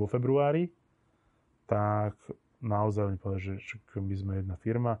kúpili vo februári, tak naozaj oni povedali, že my sme jedna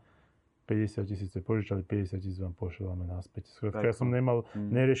firma, 50 000 požičali, 50 000 vám pošľame naspäť. Ja som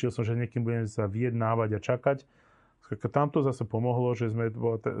neriešil som, že niekým budem sa vyjednávať a čakať. Tam to zase pomohlo, že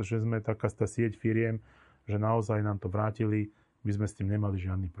sme taká sieť firiem, že naozaj nám to vrátili. My sme s tým nemali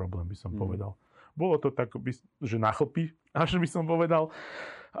žiadny problém, by som povedal. Bolo to tak, že na chlpy, až by som povedal,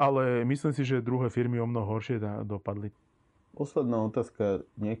 ale myslím si, že druhé firmy o mnoho horšie dopadli. Posledná otázka,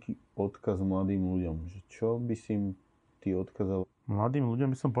 nejaký odkaz mladým ľuďom. Že čo by si im ty odkázal? Mladým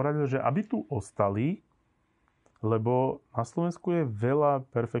ľuďom by som poradil, že aby tu ostali, lebo na Slovensku je veľa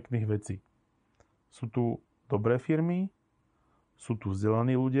perfektných vecí. Sú tu dobré firmy, sú tu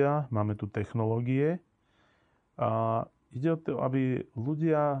vzdelaní ľudia, máme tu technológie a ide o to, aby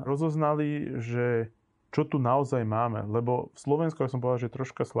ľudia rozoznali, že čo tu naozaj máme. Lebo v Slovensku, ako som povedal, že je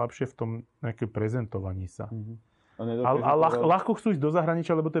troška slabšie v tom nejaké prezentovaní sa. A ľahko chcú ísť do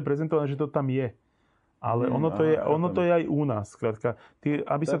zahraničia, lebo to je prezentované, že to tam je. Ale ono to je aj u nás. Skrátka,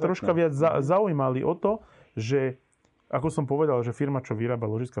 aby sa troška viac zaujímali o to, že, ako som povedal, že firma, čo vyrába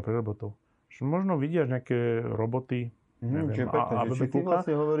ložiska pre robotov, že možno vidia nejaké roboty, neviem, že ty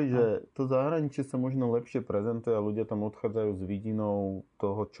vlastne hovorí, že to zahraničie sa možno lepšie prezentuje a ľudia tam odchádzajú s vidinou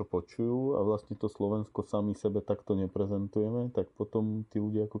toho, čo počujú a vlastne to Slovensko sami sebe takto neprezentujeme, tak potom tí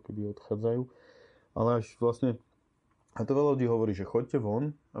ľudia ako keby odchádzajú. Ale až vlastne, a to veľa ľudí hovorí, že choďte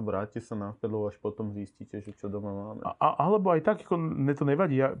von a vráťte sa naspäť, lebo až potom zistíte, že čo doma máme. Alebo aj tak, ako mne to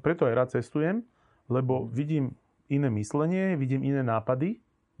nevadí, ja preto aj rád cestujem, lebo vidím iné myslenie, vidím iné nápady.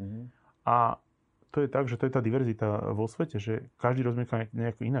 A to je tak, že to je tá diverzita vo svete, že každý rozmýšľa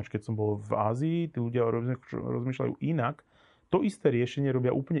nejako ináč. Keď som bol v Ázii, tí ľudia rozmýšľajú inak. To isté riešenie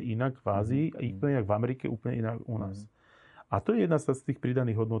robia úplne inak v Ázii, úplne inak v Amerike, úplne inak u nás. A to je jedna z tých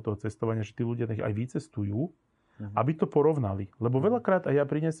pridaných hodnôt toho cestovania, že tí ľudia nech aj vycestujú, aby to porovnali. Lebo veľakrát aj ja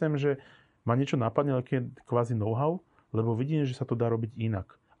prinesem, že ma niečo napadne, aký je kvázi know-how, lebo vidím, že sa to dá robiť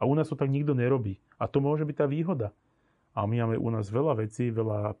inak. A u nás to tak nikto nerobí. A to môže byť tá výhoda. A my máme u nás veľa vecí,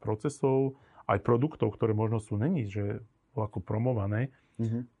 veľa procesov, aj produktov, ktoré možno sú není, že ako promované,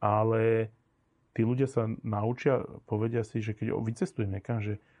 ale tí ľudia sa naučia, povedia si, že keď vycestujem niekam,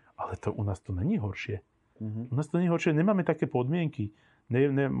 že ale to u nás to není horšie. U nás to není horšie, nemáme také podmienky.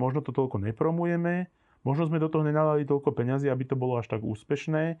 Možno to toľko nepromujeme, možno sme do toho nenalali toľko peňazí, aby to bolo až tak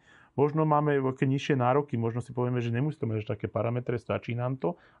úspešné. Možno máme také nižšie nároky, možno si povieme, že nemusí to mať až také parametre, stačí nám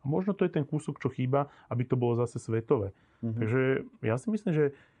to. A možno to je ten kúsok, čo chýba, aby to bolo zase svetové. Takže ja si myslím, že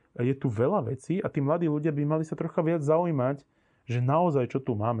je tu veľa vecí a tí mladí ľudia by mali sa trocha viac zaujímať, že naozaj čo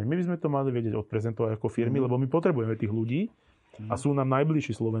tu máme. My by sme to mali vedieť odprezentovať ako firmy, lebo my potrebujeme tých ľudí a sú nám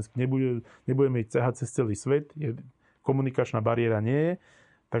najbližší slovenskí. Nebudeme ich cehať cez celý svet, komunikačná bariéra nie je.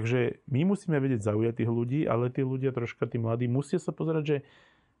 Takže my musíme vedieť zaujať tých ľudí, ale tí ľudia troška, tí mladí, musia sa pozerať, že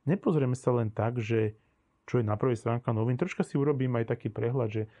nepozrieme sa len tak, že čo je na prvej stránka novín. Troška si urobím aj taký prehľad,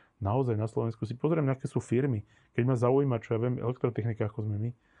 že naozaj na Slovensku si pozriem, aké sú firmy. Keď ma zaujíma, čo ja viem, elektrotechnika, ako sme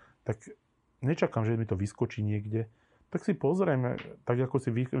my, tak nečakám, že mi to vyskočí niekde. Tak si pozrieme, tak ako si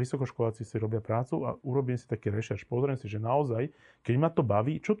vysokoškoláci si robia prácu a urobím si taký rešerš. Pozriem si, že naozaj, keď ma to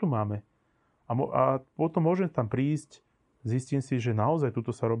baví, čo tu máme? A A potom môžem tam prísť, zistím si, že naozaj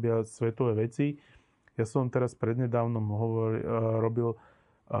tuto sa robia svetové veci. Ja som teraz prednedávnom robil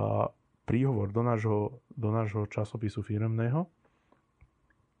príhovor do nášho časopisu firemného,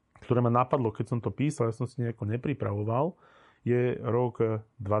 ktoré ma napadlo, keď som to písal, ja som si nejako nepripravoval, je rok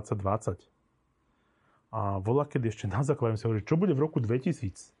 2020. A keď ešte na základe sa hovorí, čo bude v roku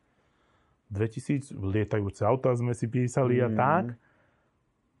 2000? 2000 lietajúce autá sme si písali a tak.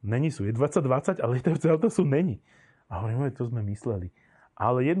 Není sú. Je 2020, ale lietajúce autá sú není. A hovorím, to sme mysleli.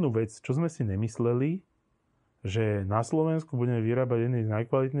 Ale jednu vec, čo sme si nemysleli, že na Slovensku budeme vyrábať jedný z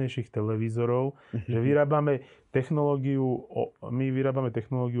najkvalitnejších televízorov, že vyrábame technológiu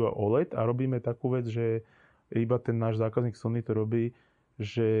OLED a robíme takú vec, že iba ten náš zákazník Sony to robí,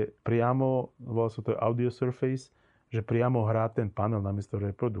 že priamo, volá sa to Audio Surface, že priamo hrá ten panel namiesto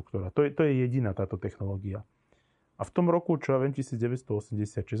reproduktora. To je jediná táto technológia. A v tom roku, čo ja viem,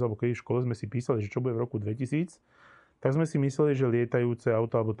 1986, alebo keď v škole sme si písali, že čo bude v roku 2000, tak sme si mysleli, že lietajúce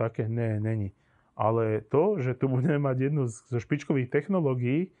auto alebo také, není. Ale to, že tu budeme mať jednu zo špičkových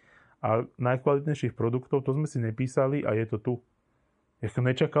technológií a najkvalitnejších produktov, to sme si nepísali a je to tu.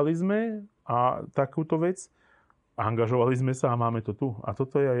 Nečakali sme a takúto vec, angažovali sme sa a máme to tu. A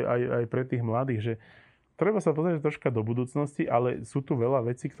toto je aj pre tých mladých, že treba sa pozrieť troška do budúcnosti, ale sú tu veľa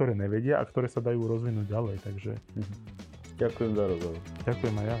vecí, ktoré nevedia a ktoré sa dajú rozvinúť ďalej. Takže... Ďakujem za rozhovor.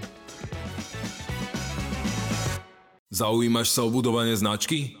 Ďakujem aj ja. Zaujímaš sa o budovanie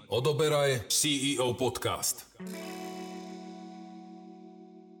značky? Odoberaj CEO Podcast.